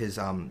hanging off his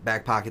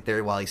back pocket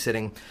there while he's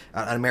sitting,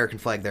 an American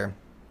flag there.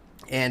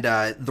 And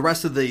the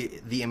rest of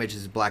the image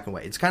is black and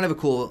white. It's kind of a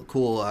cool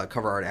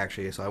cover art,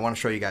 actually, so I want to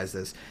show you guys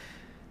this.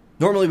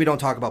 Normally, we don't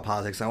talk about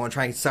politics. I want to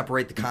try and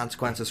separate the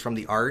consequences from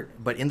the art,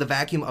 but in the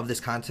vacuum of this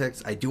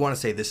context, I do want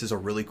to say this is a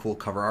really cool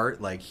cover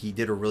art. Like, he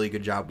did a really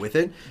good job with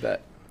it.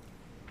 Bet.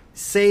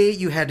 Say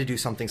you had to do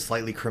something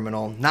slightly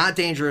criminal, not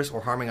dangerous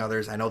or harming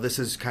others. I know this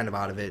is kind of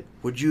out of it.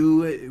 Would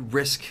you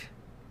risk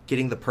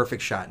getting the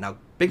perfect shot? Now,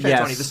 Big Fat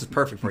Tony, this is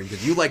perfect for you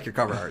because you like your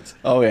cover arts.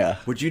 Oh, yeah.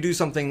 Would you do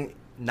something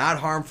not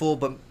harmful,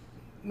 but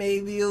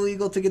maybe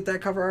illegal to get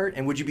that cover art?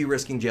 And would you be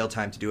risking jail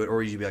time to do it, or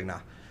would you be like, nah?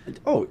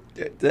 Oh,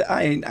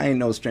 I ain't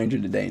no stranger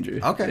to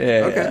danger. Okay.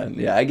 Yeah, okay.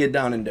 Yeah, I get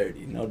down and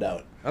dirty, no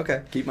doubt.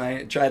 Okay.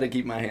 Try to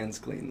keep my hands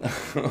clean,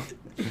 though.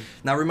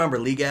 Now remember,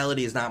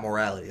 legality is not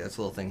morality. That's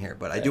a little thing here.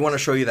 But I do want to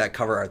show you that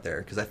cover art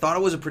there because I thought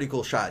it was a pretty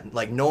cool shot.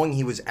 Like, knowing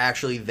he was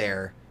actually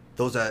there.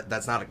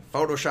 That's not a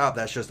Photoshop.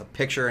 That's just a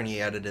picture, and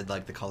he edited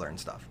like the color and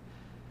stuff.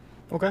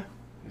 Okay.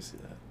 Let me see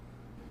that.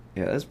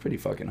 Yeah, that's pretty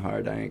fucking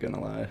hard. I ain't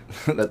gonna lie.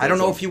 I don't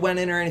know if he went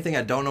in or anything.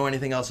 I don't know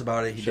anything else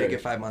about it. He Sure. did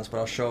get 5 months, but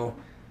I'll show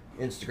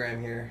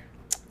Instagram here.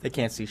 They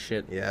can't see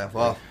shit. Yeah.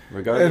 Well,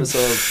 regardless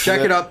of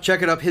check it up.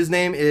 Check it up. His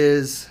name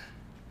is,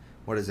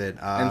 what is it?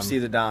 MC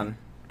the Don.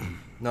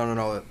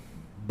 No.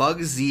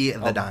 Bugsy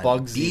the Don.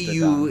 Bugsy the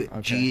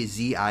Don.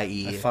 Bugzie.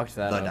 I fucked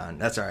that the up. Don.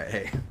 That's all right.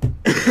 Hey.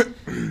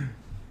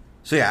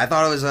 So yeah, I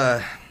thought it was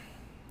a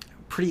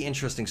pretty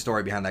interesting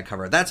story behind that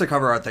cover. That's a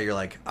cover art that you're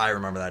like, I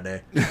remember that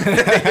day.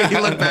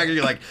 You look back and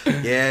you're like,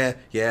 yeah,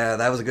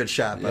 that was a good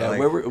shot. But yeah, like,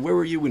 where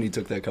were you when he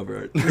took that cover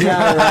art?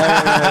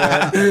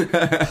 Yeah,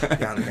 right.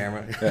 Got on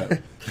camera.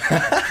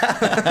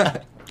 Yeah.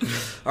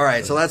 All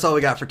right, so that's all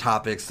we got for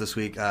topics this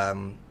week.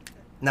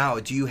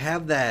 Now, do you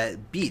have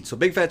that beat? So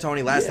Big Fat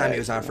Tony, last time he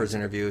was on for his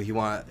interview,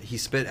 he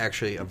spit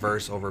actually a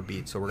verse over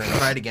beat. So we're gonna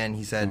try it again.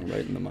 He said,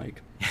 right in the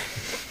mic.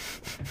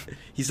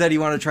 He said he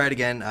wanted to try it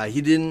again.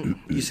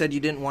 You said you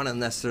didn't want to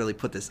necessarily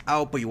put this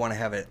out, but you want to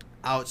have it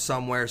out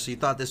somewhere. So you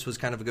thought this was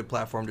kind of a good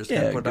platform just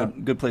to put it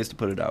out? Good place to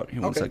put it out.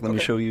 Here, one sec. Let me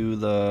show you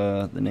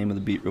the name of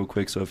the beat real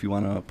quick. So if you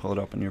want to pull it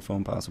up on your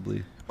phone,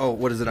 possibly. Oh,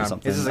 what is it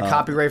on? Is this a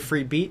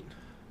copyright-free beat?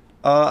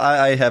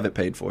 I have it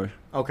paid for.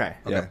 Okay.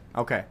 Yeah.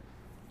 Okay.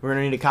 We're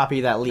gonna need a copy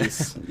of that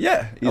lease.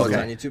 Yeah. Okay.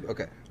 On YouTube.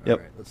 Okay. Yep.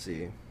 All right. Let's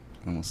see.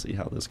 And we'll see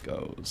how this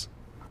goes.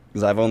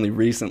 Because I've only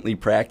recently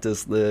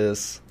practiced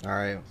this. All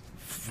right.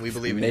 We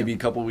believe in maybe you. a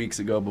couple weeks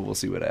ago, but we'll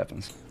see what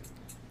happens.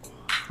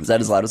 Is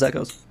that as loud as that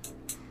goes?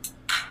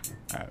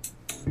 All right.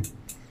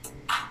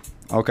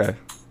 Okay.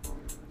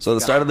 So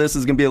the start of this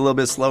is going to be a little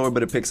bit slower,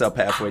 but it picks up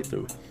halfway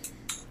through.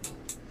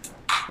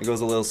 It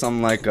goes a little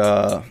something like,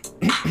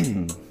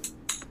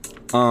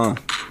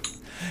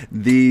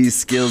 These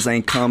skills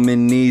ain't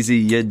coming easy,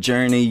 your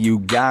journey you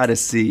gotta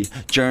see.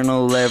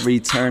 Journal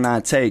every turn I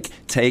take,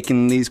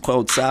 taking these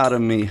quotes out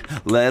of me.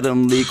 Let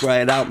them leak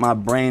right out my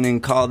brain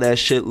and call that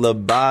shit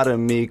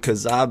lobotomy.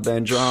 Cause I've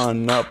been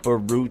drawing up a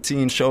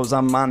routine, shows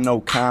I'm on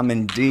no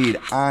common deed.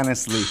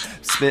 Honestly,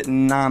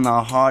 spitting on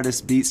the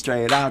hardest beat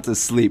straight out to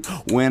sleep.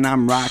 When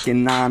I'm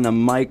rocking on the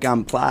mic,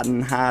 I'm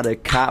plotting how to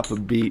cop a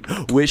beat.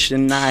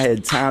 Wishing I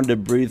had time to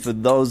breathe. For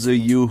those of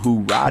you who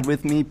ride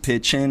with me,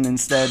 pitching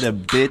instead of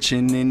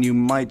bitching, and you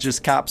might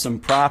just cop some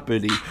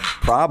property.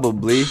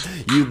 Probably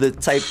you the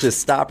type to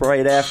stop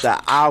right after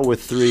hour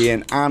 3,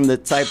 and I'm the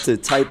type to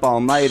type all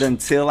night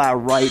until I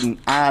write an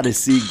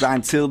odyssey.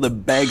 Grind till the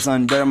bags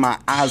under my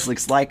eyes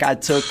looks like I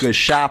took a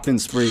shopping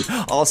spree.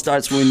 All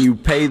starts when you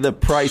pay the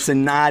price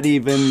and not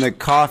even the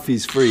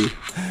coffee's free.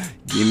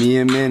 Give me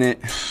a minute,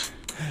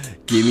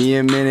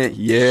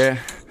 yeah.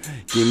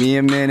 Give me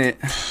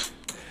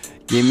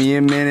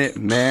a minute,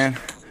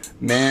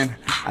 man.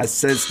 I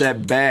said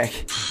step back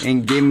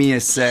and give me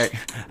a sec.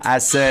 I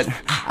said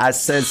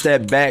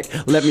step back,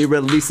 let me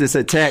release this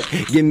attack.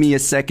 Give me a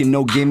second,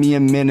 no, give me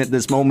a minute.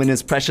 This moment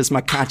is precious, my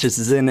conscience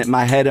is in it.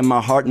 My head and my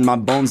heart and my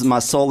bones and my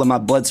soul and my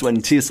blood, sweat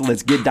and tears. So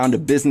let's get down to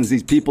business.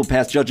 These people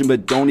pass judgment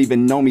but don't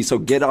even know me. So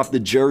get off the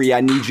jury,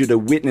 I need you to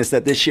witness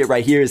that this shit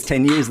right here is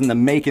 10 years in the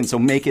making. So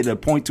make it a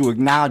point to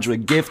acknowledge we're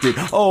gifted.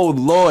 Oh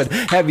Lord,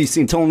 have you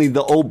seen Tony?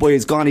 The old boy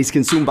is gone, he's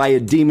consumed by a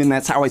demon.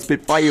 That's how I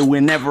spit fire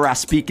whenever I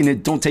speak, and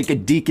it don't take a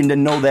deacon to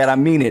know know that I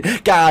mean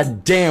it.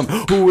 God damn,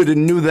 who would've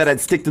knew that I'd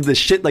stick to the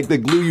shit like the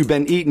glue you've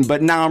been eating?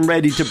 But now I'm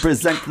ready to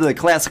present to the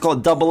class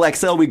called Double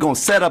XL. We gon'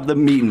 set up the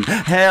meeting.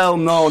 Hell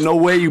no, no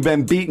way you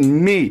been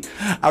beating me.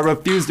 I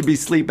refuse to be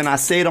sleeping. I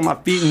stayed on my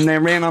feet and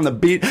then ran on the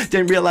beat.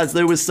 Didn't realize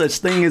there was such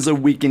thing as a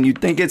weekend. You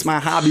think it's my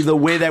hobby, the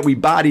way that we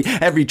body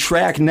every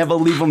track, never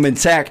leave them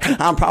intact.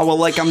 I'm proud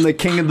like I'm the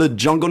king of the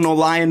jungle, no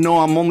lying, no,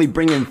 I'm only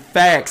bringing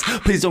facts.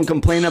 Please don't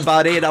complain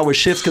about 8-hour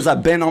shifts, cause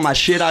I've been on my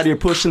shit out here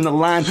pushing the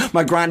line.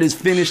 My grind is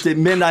finished at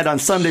midnight on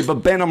Sunday, but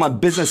been on my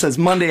business as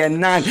Monday at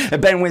 9.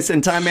 I've been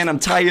wasting time, man, I'm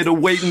tired of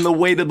waiting. The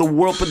weight of the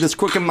world put this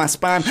crook in my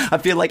spine. I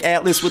feel like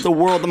Atlas with the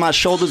world on my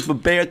shoulders,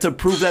 prepared to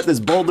prove that this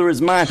boulder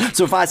is mine.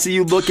 So if I see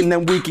you looking,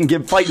 then we can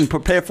get fighting.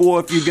 Prepare for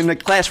if you're gonna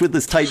clash with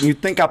this titan. You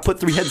think I put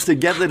 3 heads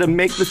together to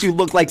make this? You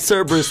look like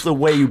Cerberus the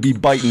way you be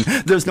biting.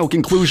 There's no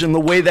conclusion, the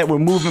way that we're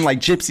moving like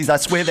gypsies. I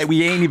swear that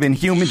we ain't even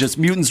human, just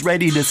mutants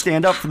ready to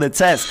stand up for the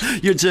test.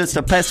 You're just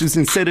a pest who's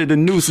considered a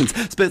nuisance.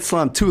 Spit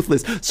slum,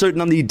 toothless,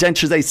 certain on the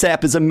dentures they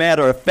sap. As a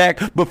matter of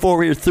fact, before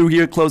we're through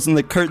here closing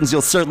the curtains,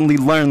 you'll certainly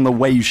learn the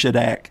way you should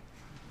act.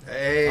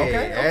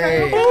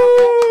 Hey,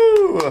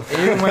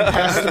 Okay. Even went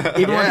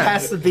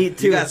past the beat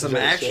too. You got some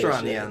extra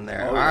on the end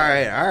there. All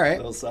right.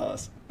 Little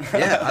sauce.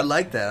 Yeah, I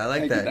like that.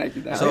 Thank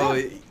you.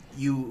 So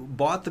you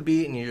bought the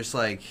beat and you're just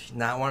like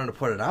not wanting to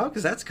put it out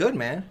because that's good,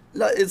 man.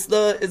 No, it's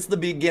the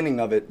beginning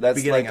of it. That's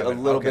Beginning like of a it,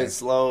 little okay. bit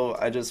slow.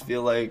 I just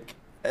feel like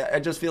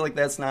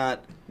that's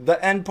not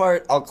the end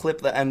part. I'll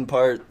clip the end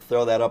part,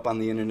 throw that up on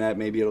the internet.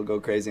 Maybe it'll go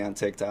crazy on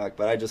TikTok.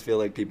 But I just feel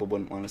like people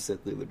wouldn't want to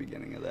sit through the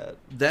beginning of that.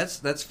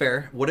 That's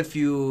fair. What if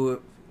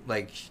you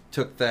like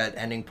took that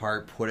ending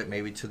part, put it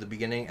maybe to the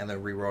beginning, and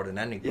then rewrote an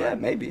ending part? Yeah,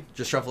 maybe.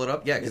 Just shuffle it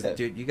up? Yeah, because, Yeah.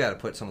 dude, you got to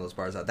put some of those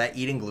bars out. That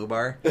eating glue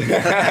bar,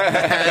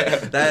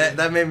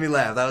 that made me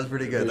laugh. That was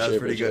pretty good. That was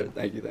pretty good.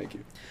 Thank you.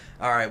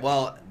 All right,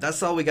 well,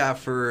 that's all we got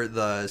for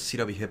the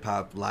CW Hip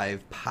Hop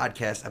Live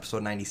Podcast,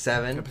 episode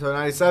 97. Episode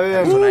 97.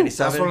 Episode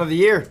 97. Best one of the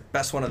year.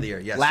 Best one of the year,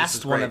 yes. this is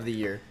Last one great. of the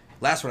year.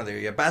 Last one of the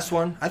year, yeah. Best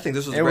one? I think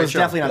this was a It great was show.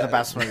 definitely not the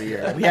best one of the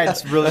year. We had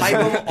really Hype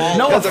 'em all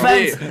no because of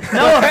offense, me.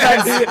 no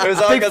offense, It was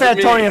all Big because Fat of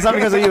me. Tony. It's not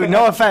because of you.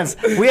 No offense.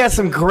 We had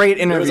some great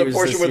There was interviews a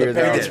portion this where year, the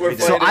parents though. were We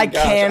did. So fighting. I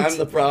Gosh, can't. I'm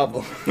the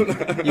problem.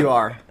 You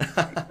are.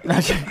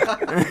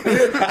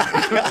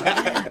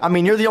 I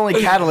mean, you're the only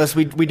catalyst.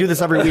 We do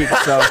this every week,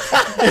 so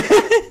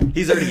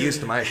He's already used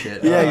to my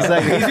shit. yeah,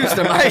 exactly. He's used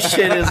to my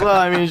shit as well.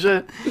 I mean,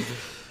 shit.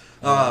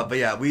 But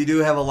yeah, we do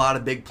have a lot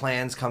of big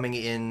plans coming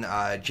in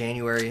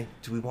January.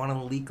 Do we want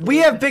to leak? We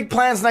have big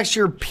plans next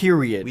year.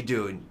 Period. We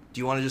do. Do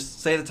you want to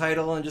just say the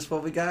title and just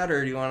what we got,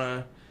 or do you want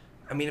to?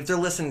 I mean, if they're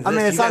listening to I this,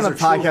 mean, it's you on guys the are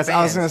true podcast.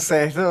 I was fans. gonna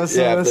say, if it was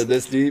Yeah, after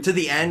this deep. To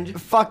the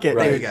end. fuck it,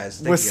 Right. dude. Thank you guys.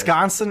 Thank you guys.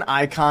 Wisconsin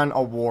Icon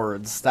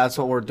Awards. That's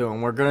what we're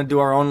doing. We're gonna do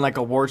our own like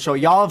award show.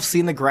 Y'all have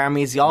seen the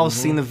Grammys. Y'all have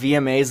seen the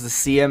VMAs, the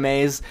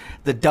CMAs,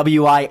 the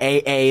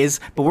WIAAs,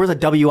 but we're the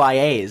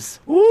WIAs.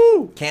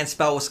 Woo! Can't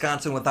spell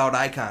Wisconsin without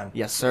icon.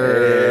 Yes,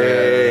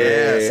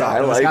 sir. Yeah, so I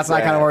like Wisconsin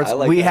that. Icon Awards. I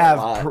like we that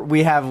a lot. have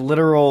we have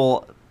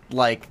literal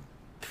like.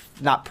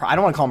 I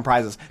don't want to call them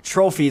prizes.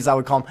 Trophies, I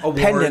would call them.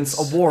 Awards.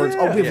 Pendants, awards.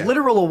 Oh, we have Yeah.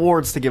 literal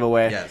awards to give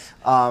away. Yes.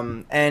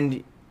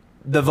 And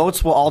the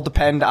votes will all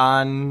depend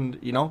on,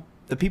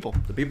 the people.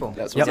 The people.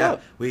 That's what's yeah.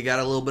 up. We got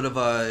a little bit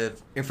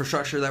of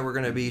infrastructure that we're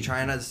going to be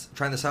trying this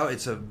out.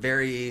 It's a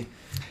very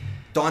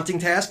daunting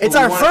task. but It's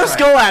we our wanna first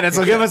try go at it,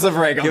 so give us a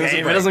break. Give Okay? us a If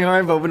it break. doesn't go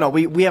right, but no,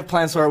 we have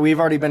plans for it. We've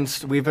been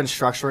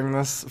structuring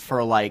this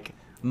for like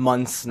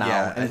months now, Yeah,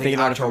 I and think thinking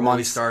about it for October we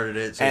months. started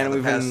it. So And yeah,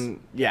 we've the past,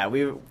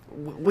 been,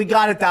 we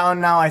got it down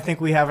now. I think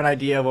we have an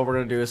idea of what we're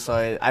gonna do,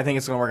 so I think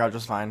it's gonna work out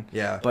just fine.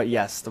 Yeah. But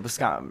yes, the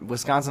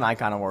Wisconsin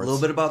Icon a Awards.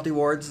 little bit about the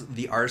awards.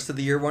 The Artist of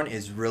the Year one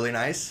is really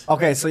nice.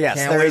 Okay, so yes,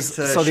 Can't there wait is.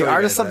 to So show the you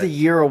Artist guys of the that.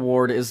 Year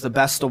award is the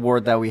best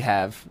award that we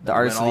have. The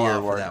Artist of the all Year out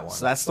for award. that one.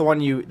 So that's the one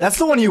you. That's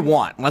the one you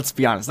want. Let's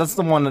be honest. That's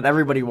the one that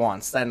everybody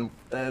wants. Then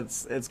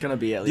it's gonna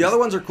be at least. The other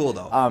ones are cool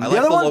though. I The like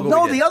other the one. logo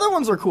No, we did. the other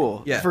ones are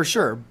cool. Yeah. for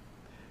sure.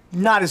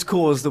 Not as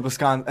cool as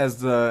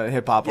the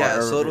hip hop.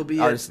 Yeah, so it'll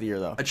be Artist of the Year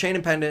though. a chain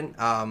and pendant.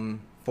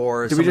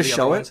 For Did some we of just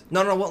the other show it? ones.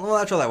 No, we'll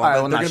not show that one. All right,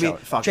 but we'll they're not gonna show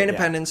be it. Fuck chain it, and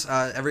yeah. pendants.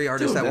 Every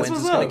artist Dude, that that's wins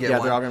is what's gonna up. get Yeah,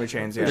 one. they're all gonna be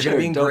chains. Yeah. They're Sure.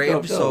 gonna be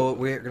engraved, Dope. so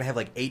we're gonna have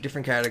like 8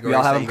 different categories. We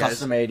all have that them you guys-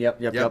 custom made. Yep.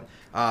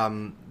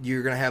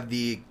 You're gonna have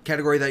the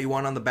category that you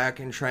want on the back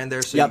and trend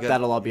there, so Yep, you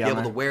that'll all be on able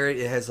there. to wear it.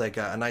 It has like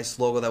a nice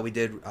logo that we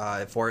did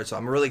for it, so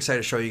I'm really excited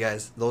to show you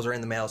guys. Those are in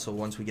the mail, so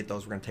once we get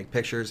those, we're gonna take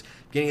pictures.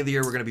 Beginning of the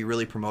year, we're gonna be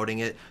really promoting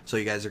it, so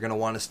you guys are gonna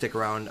want to stick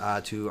around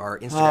to our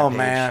Instagram Oh page.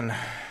 man,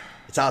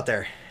 It's out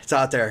there. It's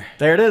out there.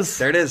 there it is.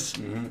 There it is.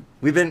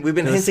 We've been The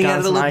hinting at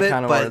it a Wisconsin little bit,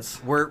 Icon but Awards.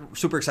 we're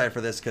super excited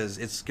for this because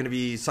it's gonna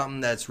be something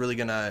that's really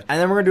gonna.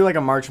 And then we're gonna do like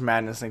a March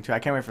Madness thing too. I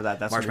can't wait for that.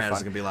 That's March gonna be Madness fun.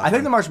 is gonna be a lot I of think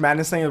fun. the March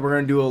Madness thing is we're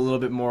gonna do a little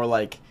bit more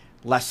like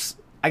less.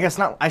 I guess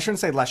not. I shouldn't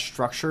say less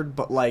structured,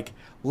 but like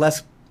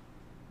less.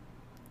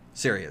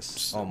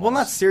 Serious. Almost. Well,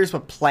 not serious,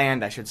 but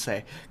planned, I should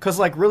say. Because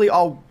like really,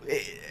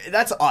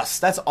 that's us.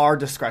 That's our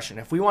discretion.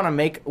 If we want to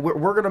make,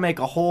 we're gonna make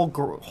a whole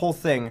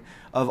thing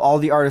of all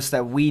the artists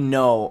that we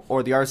know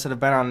or the artists that have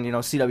been on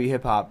CW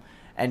Hip Hop.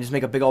 and just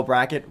make a big old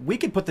bracket, we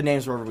could put the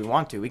names wherever we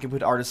want to. We can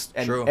put artists,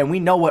 True. and we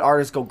know what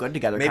artists go good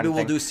together. Maybe kind of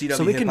we'll thing. do CW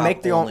so we can hip-hop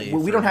make the own. only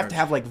We for don't have to merch.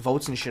 have like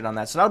votes and shit on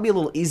that. So that'll be a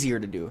little easier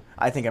to do,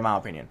 I think, in my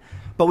opinion.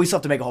 But we still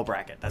have to make a whole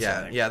bracket. That's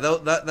the thing. Yeah.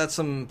 That's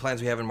some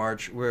plans we have in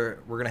March. We're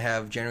gonna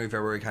have January,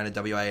 February kind of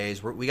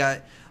WIAs. We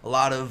got a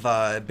lot of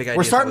big ideas.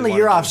 We're starting that we the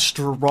year wanna off do.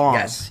 strong.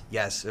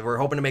 Yes. We're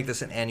hoping to make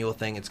this an annual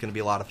thing. It's gonna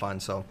be a lot of fun.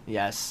 So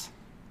Yes.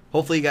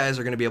 hopefully you guys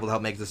are gonna be able to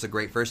help make this a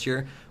great first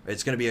year.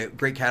 It's gonna be a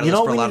great catalyst You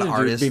know what for a we lot need of to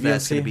do, artists.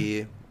 That's BBNC? gonna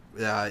be.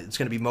 It's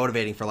going to be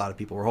motivating for a lot of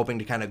people. We're hoping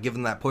to kind of give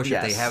them that push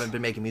if they Yes. haven't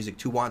been making music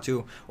to want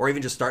to, or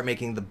even just start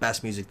making the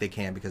best music they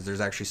can, because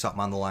there's actually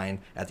something on the line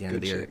at the end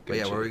of the year. But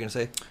yeah, what were you going to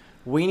say?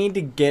 We need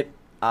to get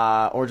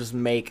or just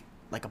make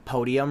like a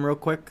podium real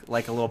quick,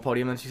 like a little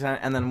podium that you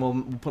sent, and then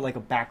we'll put like a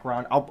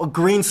background, a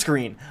green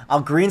screen. I'll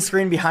green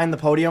screen behind the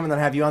podium, and then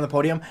have you on the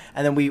podium,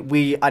 and then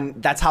we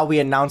that's how we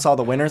announce all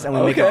the winners, and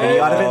we make a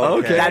video out of it.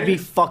 Okay. That'd be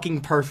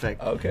fucking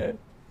perfect.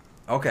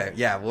 Okay,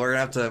 yeah, we're gonna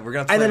have to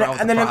play And then, around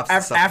with and the then props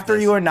and stuff after with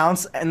this. you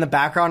announce in the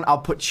background, I'll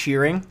put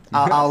cheering.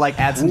 I'll like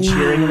add some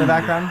cheering in the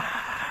background.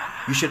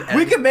 You should.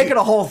 We could make it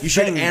a whole You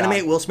should thing, animate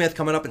dog. Will Smith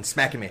coming up and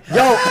smacking me. Yo,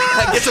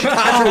 Get some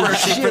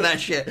controversy for that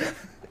shit.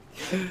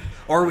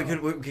 Or we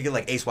could get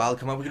like Ace Wild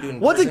come up. We could do. It in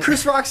what did person.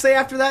 Chris Rock say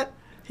after that?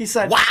 He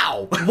said,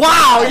 Wow!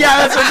 "Wow,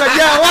 yeah, that's what I said.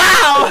 Yeah,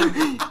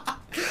 wow."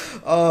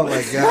 Oh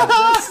my god!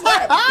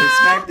 They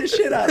smacked the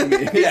shit out of me.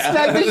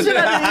 Smack the shit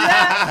out of me,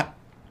 yeah.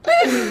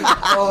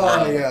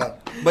 Oh yeah.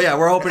 But yeah,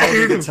 we're hoping it'll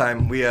be a good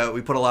time. We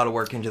put a lot of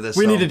work into this.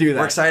 We so need to do that.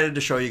 We're excited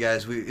to show you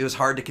guys. It was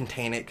hard to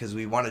contain it because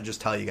we wanted to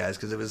just tell you guys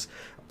because it was.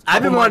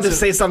 I've been wanting to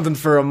say something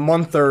for a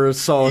month or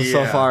so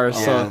far.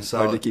 Yeah. So It's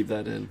hard to keep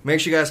that in.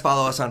 Make sure you guys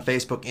follow us on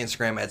Facebook,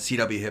 Instagram at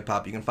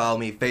CWHipHop. You can follow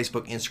me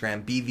Facebook,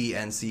 Instagram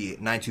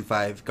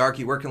BVNC925.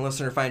 Garky, where can a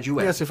listener find you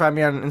at? yes, you find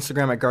me on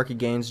Instagram at Garky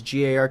Gaines,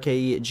 GARKE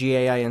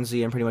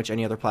and pretty much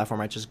any other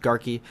platform. I just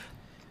Garky.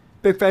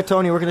 Big Fat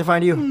Tony, where can they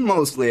find you?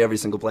 Mostly every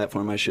single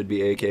platform I should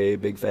be, aka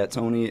Big Fat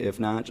Tony. If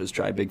not, just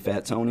try Big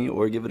Fat Tony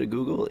or give it a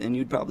Google, and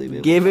you'd probably be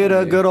able Give to it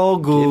find a me. good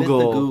old Give it the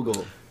Google.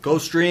 Google. Go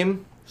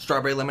stream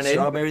Strawberry Lemonade.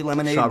 Strawberry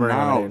Lemonade Strawberry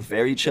now. Lemonade.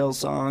 Very chill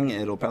song.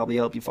 It'll probably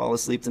help you fall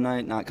asleep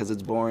tonight. Not because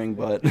it's boring,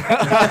 but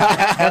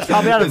That's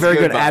probably not a It's very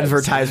good vibes.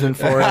 advertisement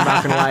for it. I'm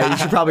not gonna lie. You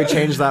should probably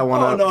change that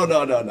one Oh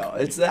up. no!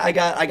 It's I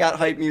got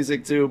hype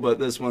music too, but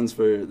this one's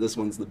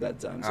the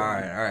bedtime song.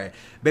 All right.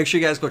 Make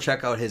sure you guys go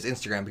check out his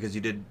Instagram because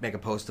you did make a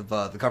post of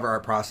the cover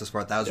art process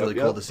for it. That was really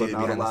cool to see. Putting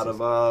out a lot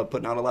of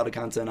putting out a lot of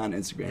content on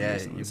Instagram. Yeah,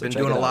 recently, you've so been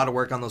check doing it a lot out. of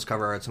work on those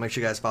cover arts, so make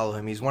sure you guys follow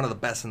him. He's one of the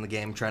best in the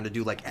game trying to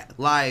do like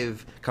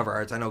live cover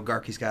arts. I know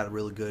Garky's got a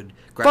really good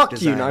graphic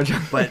Fuck you, design, no.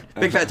 but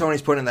Big Fat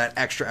Tony's putting in that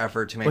extra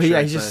effort to make Well, sure.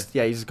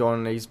 yeah, it's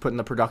he's putting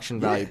the production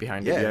value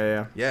behind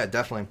it. Yeah.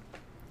 definitely.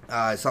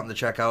 Something to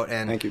check out,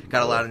 and Thank you.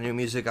 got a lot of new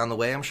music on the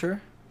way, I'm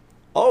sure.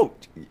 Oh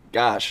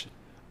gosh.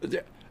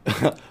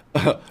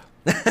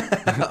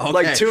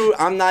 Like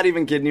I'm not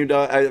even kidding you,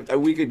 dog.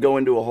 We could go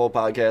into a whole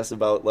podcast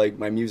about like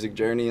my music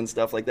journey and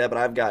stuff like that, but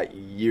I've got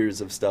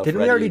years of stuff. Didn't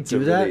we ready already to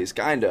do that? release.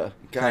 Kinda,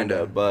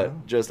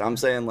 but just I'm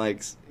saying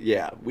like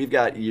yeah, we've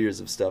got years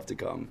of stuff to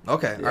come.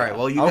 Okay, Yeah. all right.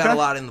 Well, you got Okay. a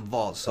lot in the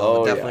vault, so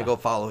Oh, definitely yeah. go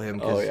follow him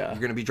because Oh, yeah.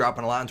 you're going to be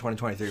dropping a lot in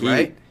 2023,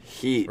 right?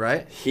 Heat,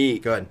 Right?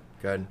 heat, Good.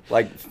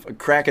 like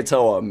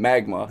Krakatoa,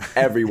 magma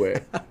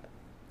everywhere.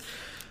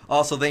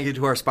 Also, thank you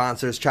to our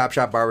sponsors, Chop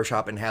Shop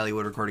Barbershop and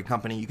Hollywood Recording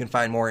Company. You can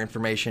find more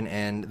information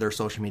and their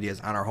social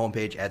medias on our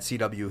homepage at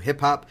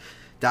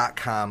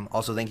CWHipHop.com.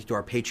 Also, thank you to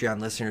our Patreon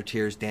listener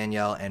tiers,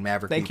 Danielle and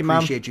Maverick. Thank we you, Mom.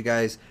 appreciate you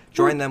guys.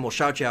 Join them. We'll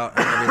shout you out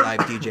on every live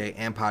DJ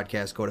and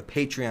podcast. Go to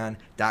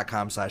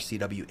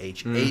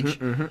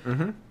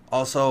patreon.com/CWHH.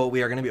 Also,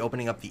 we are going to be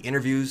opening up the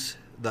interviews,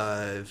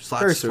 the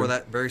slots Very soon. for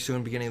that very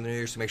soon, beginning of the new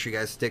year. So make sure you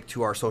guys stick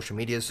to our social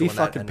medias. So Be when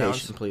that fucking announced-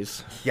 patient,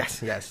 please. Yes.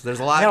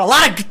 There's a I lot. got a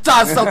lot of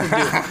stuff to do.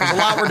 There's a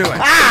lot we're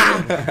doing.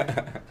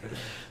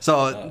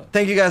 So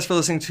thank you guys for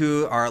listening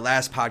to our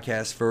last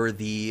podcast for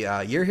the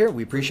year here.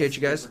 We appreciate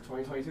you guys. For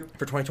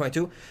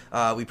 2022.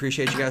 We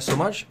appreciate you guys so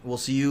much. We'll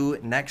see you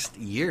next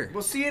year.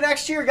 We'll see you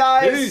next year,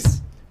 guys.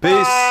 Peace.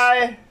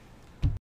 Bye.